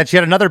forget that? That's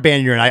yet another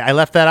band you're in. I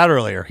left that out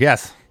earlier.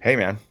 Yes. Hey,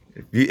 man.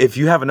 If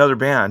you have another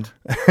band,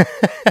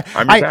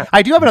 I'm your band.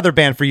 I do have another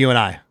band for you and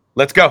I.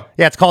 Let's go.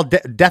 Yeah, it's called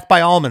Death by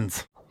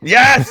Almonds.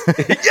 Yes.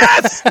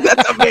 Yes.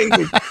 That's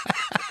amazing.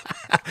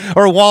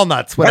 Or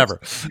walnuts,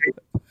 whatever.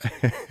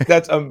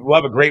 We'll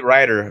have a great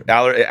writer,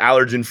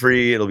 allergen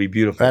free. It'll be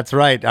beautiful. That's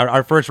right.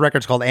 Our first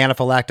record's called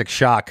Anaphylactic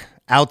Shock.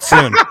 Out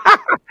soon.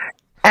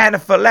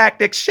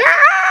 Anaphylactic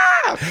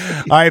shock.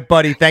 All right,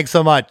 buddy. Thanks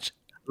so much.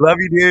 Love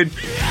you, dude.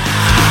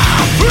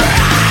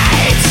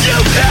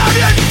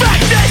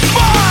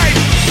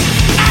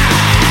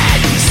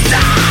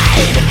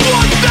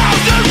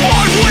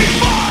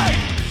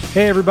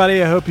 Hey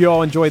everybody, I hope you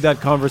all enjoyed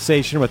that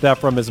conversation with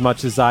Efrem as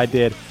much as I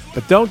did.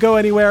 But don't go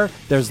anywhere.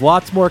 There's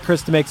lots more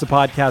Krista Makes a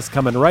Podcast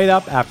coming right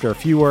up after a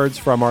few words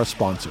from our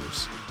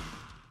sponsors.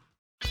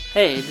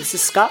 Hey, this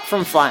is Scott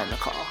from Fly on the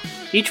Call.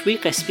 Each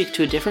week I speak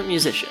to a different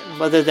musician,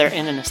 whether they're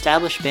in an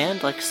established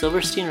band like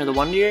Silverstein or the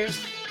Wonder Years,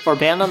 or a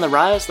band on the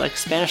rise like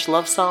Spanish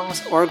Love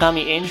Songs,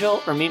 Origami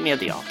Angel, or Meet Me at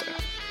the Altar.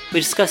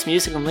 We discuss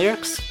music and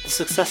lyrics, the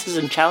successes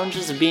and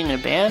challenges of being in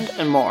a band,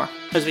 and more,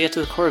 as we get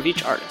to the core of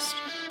each artist.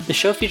 The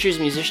show features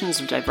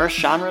musicians of diverse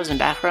genres and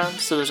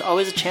backgrounds, so there's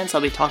always a chance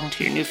I'll be talking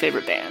to your new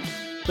favorite band.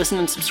 Listen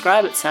and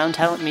subscribe at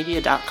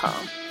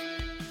soundtalentmedia.com.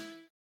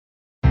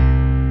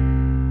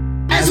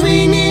 As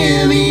we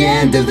near the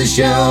end of the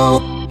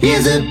show,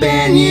 here's a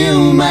band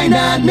you might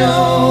not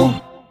know.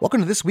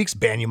 Welcome to this week's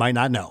Band You Might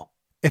Not Know.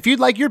 If you'd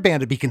like your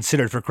band to be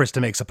considered for Krista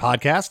Makes a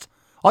Podcast,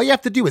 all you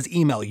have to do is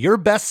email your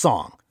best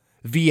song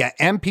via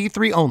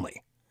MP3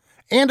 only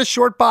and a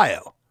short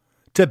bio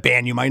to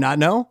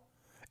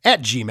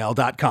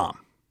bandyoumighttnotknow@gmail.com.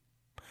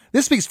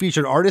 This week's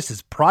featured artist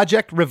is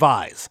Project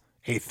Revise,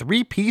 a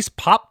 3-piece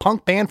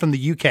pop-punk band from the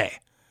UK.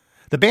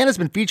 The band has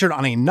been featured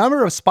on a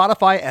number of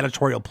Spotify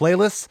editorial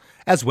playlists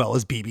as well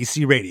as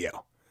BBC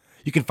Radio.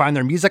 You can find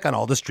their music on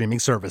all the streaming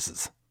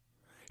services.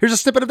 Here's a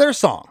snippet of their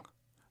song,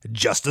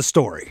 Just a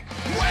Story.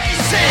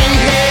 Waiting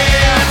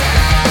here,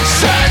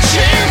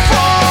 searching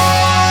for,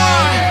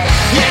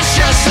 it's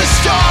just a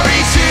story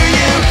to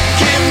you.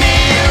 Give me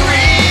a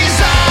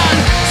reason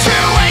to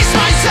waste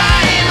my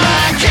time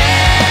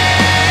again.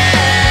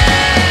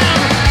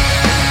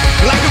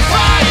 Like a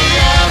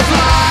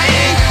firefly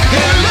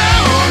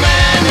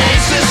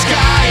illuminates the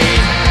sky.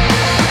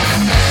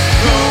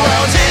 The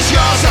world is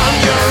yours on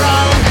your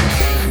own.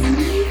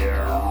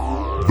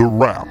 The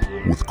Wrap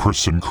with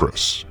Chris and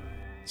Chris.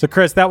 So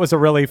Chris, that was a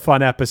really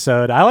fun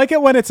episode. I like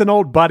it when it's an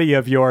old buddy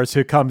of yours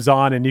who comes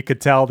on and you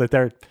could tell that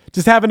they're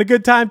just having a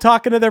good time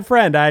talking to their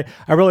friend. I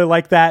really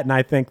like that, and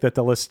I think that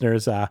the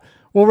listeners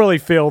will really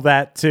feel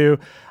that too.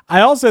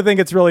 I also think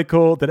it's really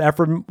cool that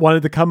Efrem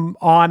wanted to come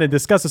on and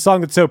discuss a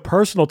song that's so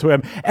personal to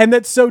him and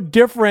that's so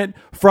different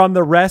from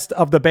the rest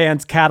of the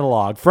band's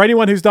catalog. For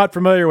anyone who's not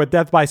familiar with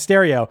Death by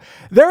Stereo,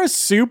 they're a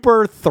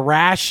super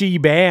thrashy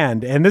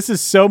band, and this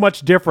is so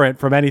much different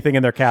from anything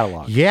in their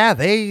catalog. Yeah,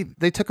 they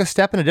took a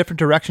step in a different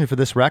direction for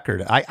this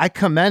record. I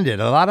commend it.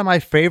 A lot of my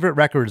favorite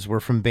records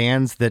were from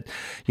bands that,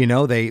 you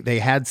know, they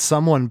had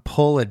someone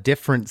pull a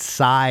different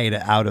side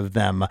out of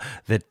them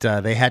that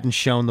they hadn't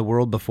shown the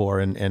world before,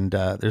 and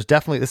this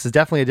is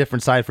definitely a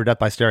different side for Death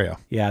by Stereo.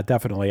 Yeah,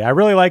 definitely. I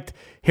really liked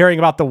hearing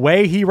about the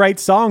way he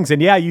writes songs,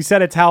 and yeah, you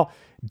said it's how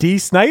Dee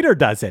Snider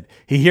does it.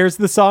 He hears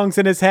the songs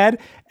in his head,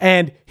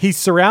 and he's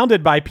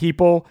surrounded by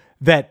people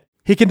that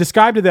he can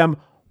describe to them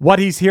what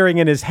he's hearing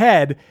in his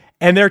head,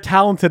 and they're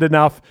talented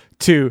enough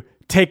to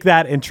take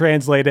that and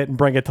translate it and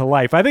bring it to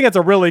life. I think that's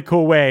a really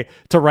cool way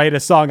to write a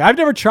song. I've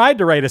never tried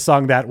to write a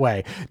song that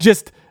way.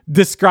 Just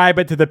describe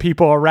it to the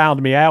people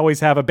around me. I always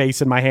have a bass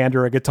in my hand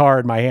or a guitar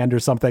in my hand or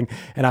something,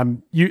 and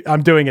I'm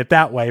doing it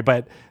that way,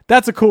 but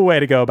that's a cool way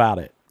to go about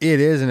it. It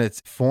is, and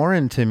it's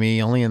foreign to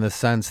me only in the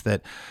sense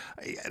that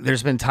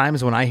there's been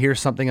times when I hear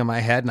something in my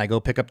head and I go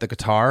pick up the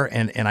guitar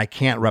and I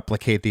can't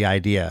replicate the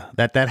idea.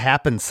 That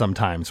happens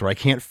sometimes where I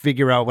can't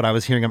figure out what I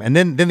was hearing. And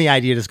then the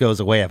idea just goes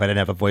away if I didn't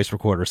have a voice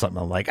recorder or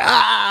something. I'm like,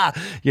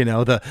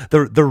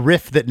 the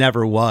riff that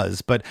never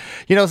was. But,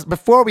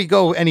 before we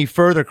go any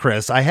further,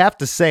 Chris, I have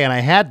to say, and I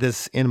had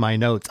this in my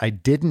notes, I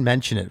didn't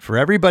mention it. For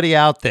everybody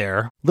out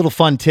there, little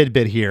fun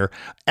tidbit here.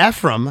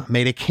 Efrem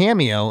made a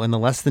cameo in the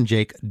Less Than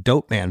Jake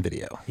Dope Man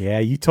video. Yeah,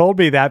 you told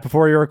me that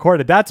before you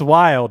recorded. That's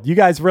wild. You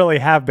guys really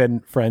have been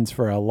friends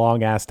for a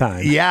long ass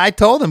time. Yeah, I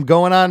told him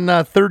going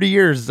on 30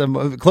 years,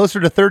 closer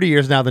to 30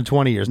 years now than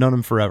 20 years. Known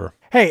him forever.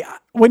 Hey,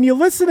 when you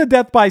listen to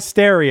Death by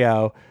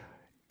Stereo,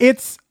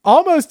 it's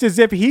almost as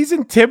if he's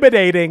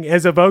intimidating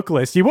as a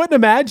vocalist. You wouldn't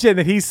imagine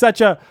that he's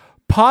such a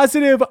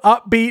positive,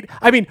 upbeat.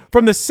 I mean,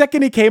 from the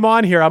second he came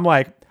on here, I'm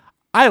like,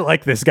 I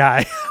like this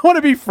guy. I want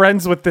to be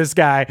friends with this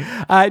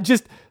guy.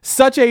 Just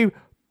such a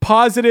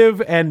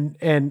positive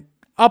and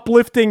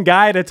uplifting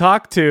guy to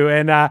talk to.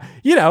 And,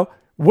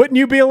 wouldn't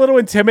you be a little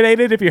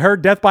intimidated if you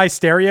heard Death by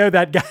Stereo,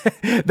 that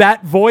guy,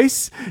 that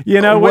voice?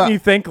 Wouldn't you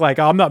think like,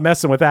 oh, I'm not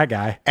messing with that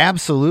guy?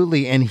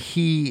 Absolutely. And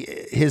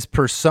his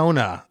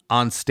persona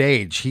on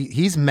stage,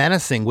 he's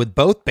menacing with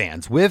both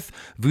bands, with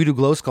Voodoo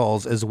Glow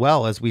Skulls as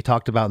well, as we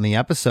talked about in the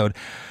episode.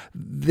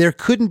 There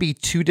couldn't be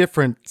two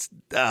different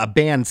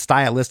bands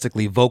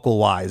stylistically,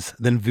 vocal-wise,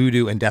 than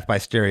Voodoo and Death by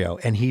Stereo,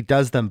 and he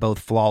does them both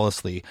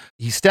flawlessly.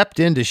 He stepped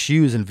into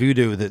shoes in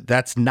Voodoo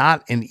that's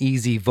not an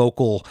easy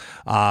vocal,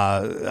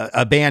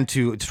 a band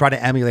to try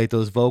to emulate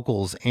those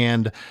vocals.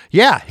 And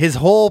yeah, his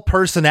whole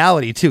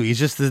personality too. He's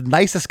just the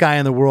nicest guy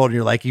in the world, and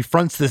you're like, he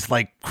fronts this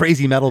like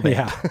crazy metal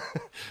band.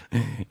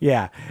 Yeah.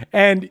 Yeah.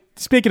 And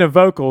speaking of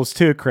vocals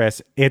too,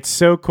 Chris, it's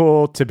so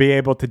cool to be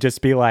able to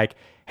just be like,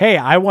 hey,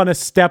 I want to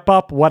step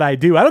up what I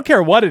do. I don't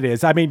care what it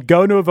is. I mean,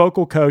 go to a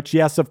vocal coach.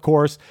 Yes, of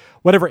course.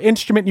 Whatever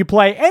instrument you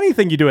play,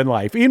 anything you do in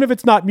life, even if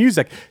it's not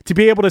music, to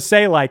be able to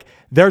say like,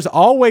 there's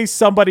always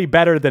somebody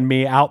better than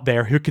me out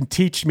there who can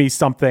teach me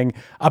something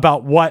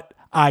about what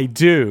I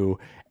do.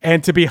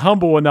 And to be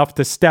humble enough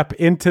to step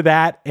into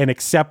that and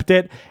accept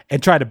it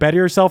and try to better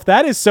yourself,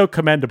 that is so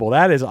commendable.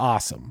 That is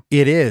awesome.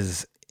 It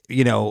is.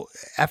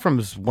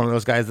 Efrem's one of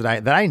those guys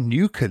that I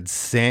knew could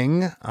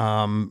sing.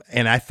 And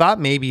I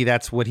thought maybe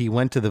that's what he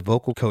went to the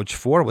vocal coach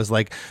for, was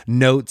like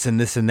notes and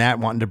this and that,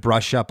 wanting to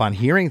brush up on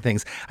hearing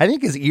things. I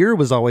think his ear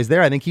was always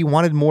there. I think he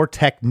wanted more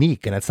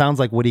technique, and it sounds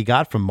like what he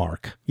got from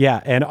Mark.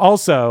 Yeah. And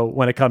also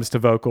when it comes to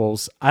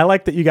vocals, I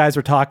like that you guys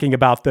are talking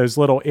about those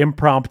little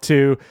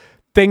impromptu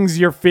things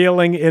you're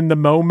feeling in the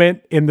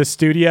moment in the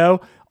studio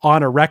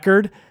on a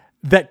record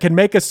that can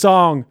make a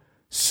song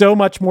so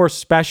much more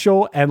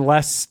special and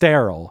less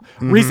sterile.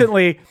 Mm-hmm.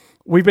 Recently,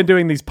 we've been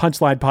doing these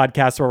Punchline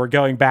podcasts where we're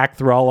going back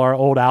through all our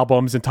old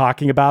albums and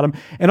talking about them.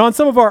 And on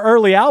some of our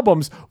early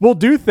albums, we'll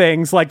do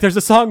things like there's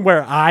a song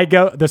where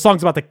the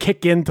song's about to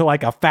kick into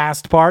like a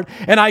fast part,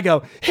 and I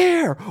go,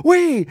 here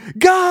we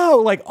go,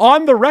 like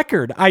on the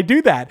record. I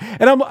do that.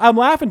 And I'm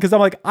laughing because I'm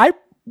like, I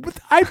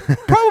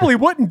probably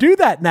wouldn't do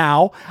that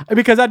now,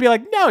 because I'd be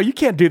like, no, you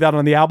can't do that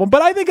on the album.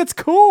 But I think it's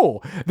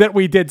cool that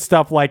we did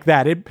stuff like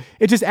that. It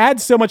just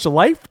adds so much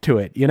life to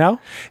it,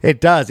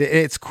 It does.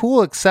 It's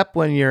cool, except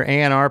when your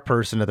A&R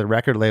person at the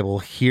record label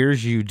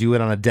hears you do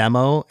it on a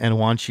demo and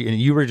wants you, and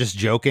you were just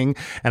joking.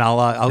 And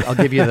I'll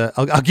give you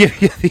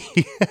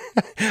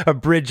the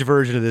abridged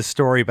version of this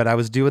story. But I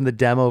was doing the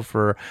demo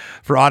for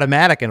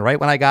Automatic, and right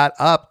when I got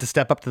up to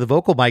step up to the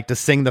vocal mic to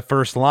sing the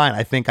first line,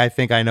 I think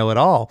I know it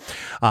all.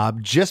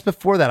 Just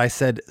before that, I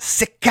said,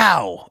 sick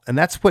cow. And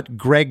that's what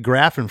Greg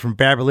Graffin from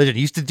Bad Religion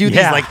used to do. These,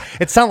 like,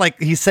 it sounded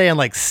like he's saying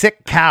like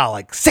sick cow,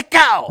 like sick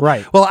cow.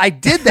 Right. Well, I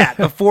did that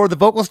before the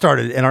vocal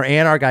started. And our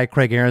A&R guy,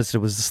 Craig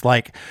Aronson, was just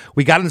like,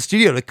 we got in the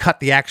studio to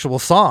cut the actual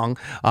song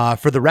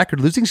for the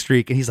record Losing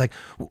Streak. And he's like,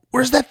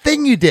 where's that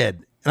thing you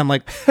did? And I'm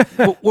like,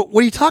 what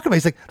are you talking about?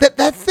 He's like,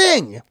 that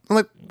thing. I'm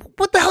like,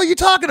 what the hell are you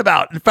talking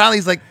about? And finally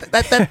he's like,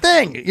 that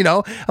thing,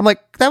 I'm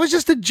like, that was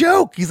just a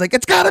joke. He's like,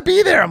 it's gotta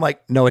be there. I'm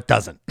like, no, it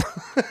doesn't.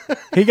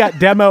 He got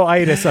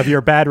demo-itis of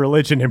your Bad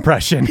Religion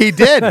impression. He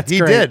did. He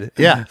did.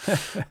 Yeah.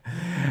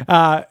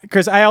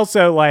 Chris, I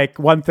also like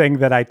one thing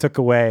that I took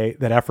away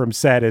that Efrem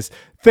said is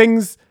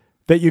things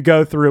that you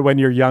go through when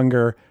you're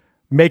younger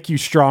make you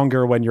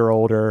stronger when you're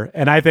older.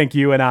 And I think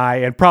you and I,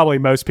 and probably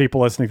most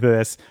people listening to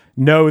this,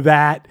 know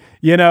that,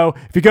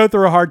 if you go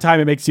through a hard time,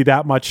 it makes you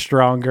that much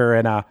stronger.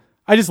 And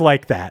I just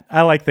like that.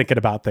 I like thinking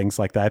about things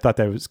like that. I thought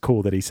that was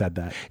cool that he said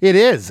that. It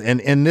is.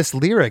 And this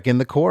lyric in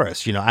the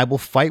chorus, I will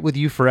fight with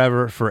you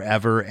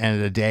forever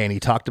and a day. And he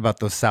talked about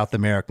those South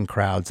American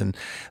crowds, and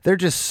they're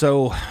just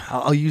so,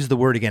 I'll use the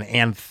word again,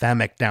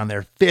 anthemic down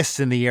there, fists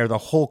in the air, the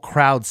whole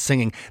crowd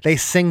singing. They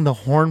sing the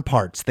horn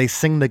parts. They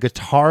sing the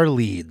guitar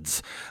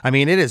leads. I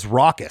mean, it is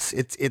raucous.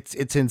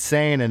 It's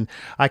insane. And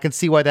I can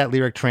see why that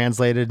lyric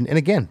translated. And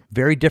again,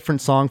 very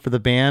different song for the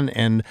band.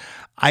 And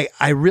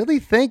I really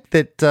think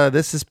that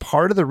this is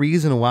part of the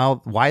reason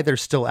why they're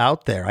still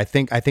out there. I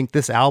think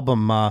this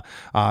album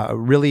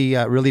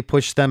really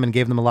pushed them and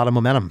gave them a lot of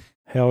momentum.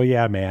 Hell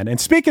yeah, man. And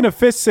speaking of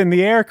fists in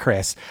the air,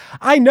 Chris,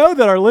 I know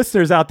that our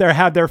listeners out there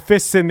have their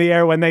fists in the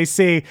air when they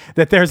see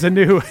that there's a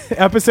new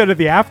episode of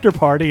The After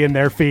Party in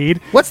their feed.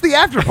 What's The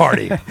After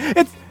Party?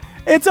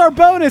 It's our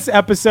bonus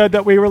episode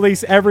that we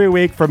release every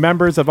week for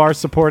members of our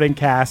supporting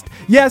cast.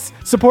 Yes,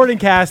 supporting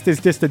cast is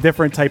just a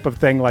different type of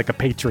thing like a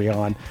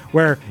Patreon,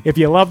 where if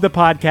you love the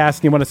podcast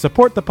and you want to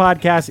support the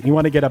podcast and you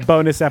want to get a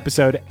bonus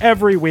episode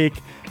every week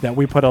that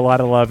we put a lot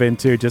of love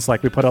into, just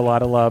like we put a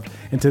lot of love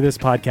into this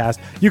podcast,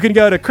 you can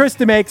go to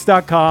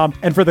KristaMakes.com,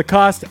 and for the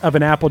cost of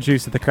an apple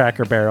juice at the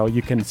Cracker Barrel,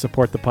 you can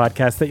support the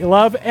podcast that you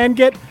love and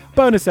get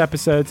bonus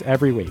episodes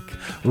every week.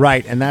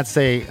 Right, and that's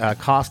a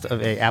cost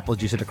of a apple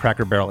juice at the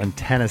Cracker Barrel in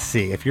Tennessee.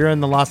 If you're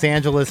in the Los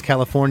Angeles,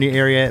 California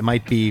area, it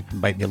might be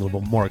a little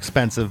bit more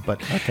expensive,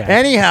 but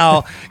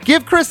anyhow,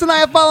 give Chris and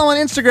I a follow on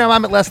Instagram.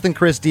 I'm at Less Than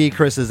Chris D.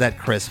 Chris is at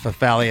Chris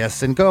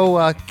Fafalius, and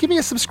go give me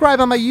a subscribe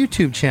on my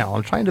YouTube channel.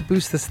 I'm trying to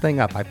boost this thing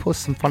up. I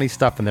post some funny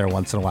stuff in there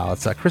once in a while.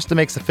 It's Krista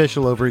Makes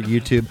Official over at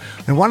YouTube.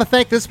 And I want to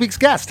thank this week's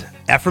guest,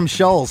 Efrem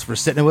Schulz, for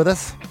sitting with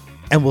us,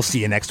 and we'll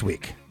see you next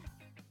week.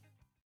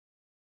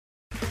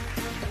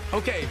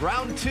 Okay,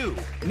 round 2.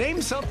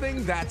 Name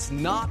something that's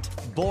not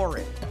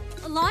boring.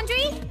 A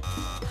laundry?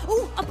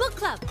 Ooh, a book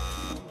club.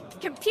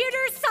 Computer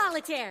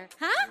solitaire,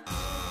 huh?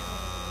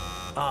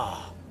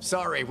 Ah,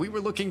 sorry, we were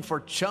looking for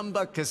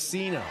Chumba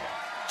Casino.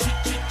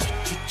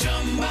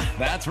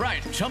 That's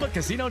right,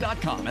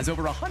 ChumbaCasino.com has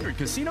over 100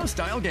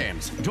 casino-style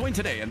games. Join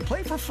today and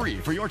play for free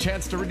for your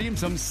chance to redeem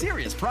some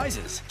serious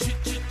prizes.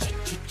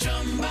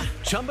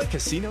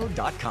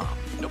 ChumbaCasino.com.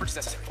 No purchase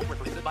necessary. Void where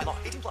prohibited by law.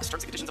 18 plus.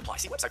 Terms and conditions apply.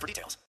 See website for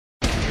details.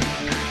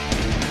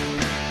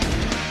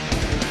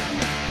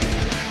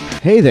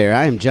 Hey there,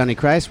 I am Johnny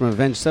Christ from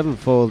Avenged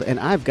Sevenfold, and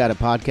I've got a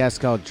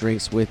podcast called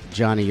Drinks with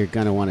Johnny you're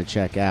going to want to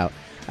check out.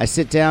 I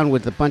sit down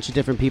with a bunch of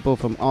different people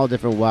from all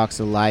different walks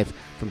of life,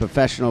 from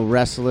professional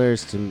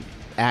wrestlers to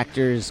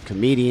actors,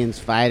 comedians,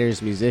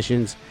 fighters,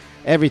 musicians,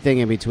 everything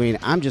in between.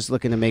 I'm just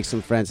looking to make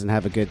some friends and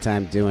have a good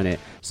time doing it.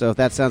 So if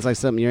that sounds like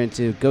something you're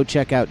into, go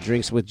check out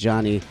Drinks with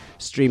Johnny,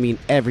 streaming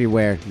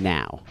everywhere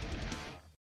now.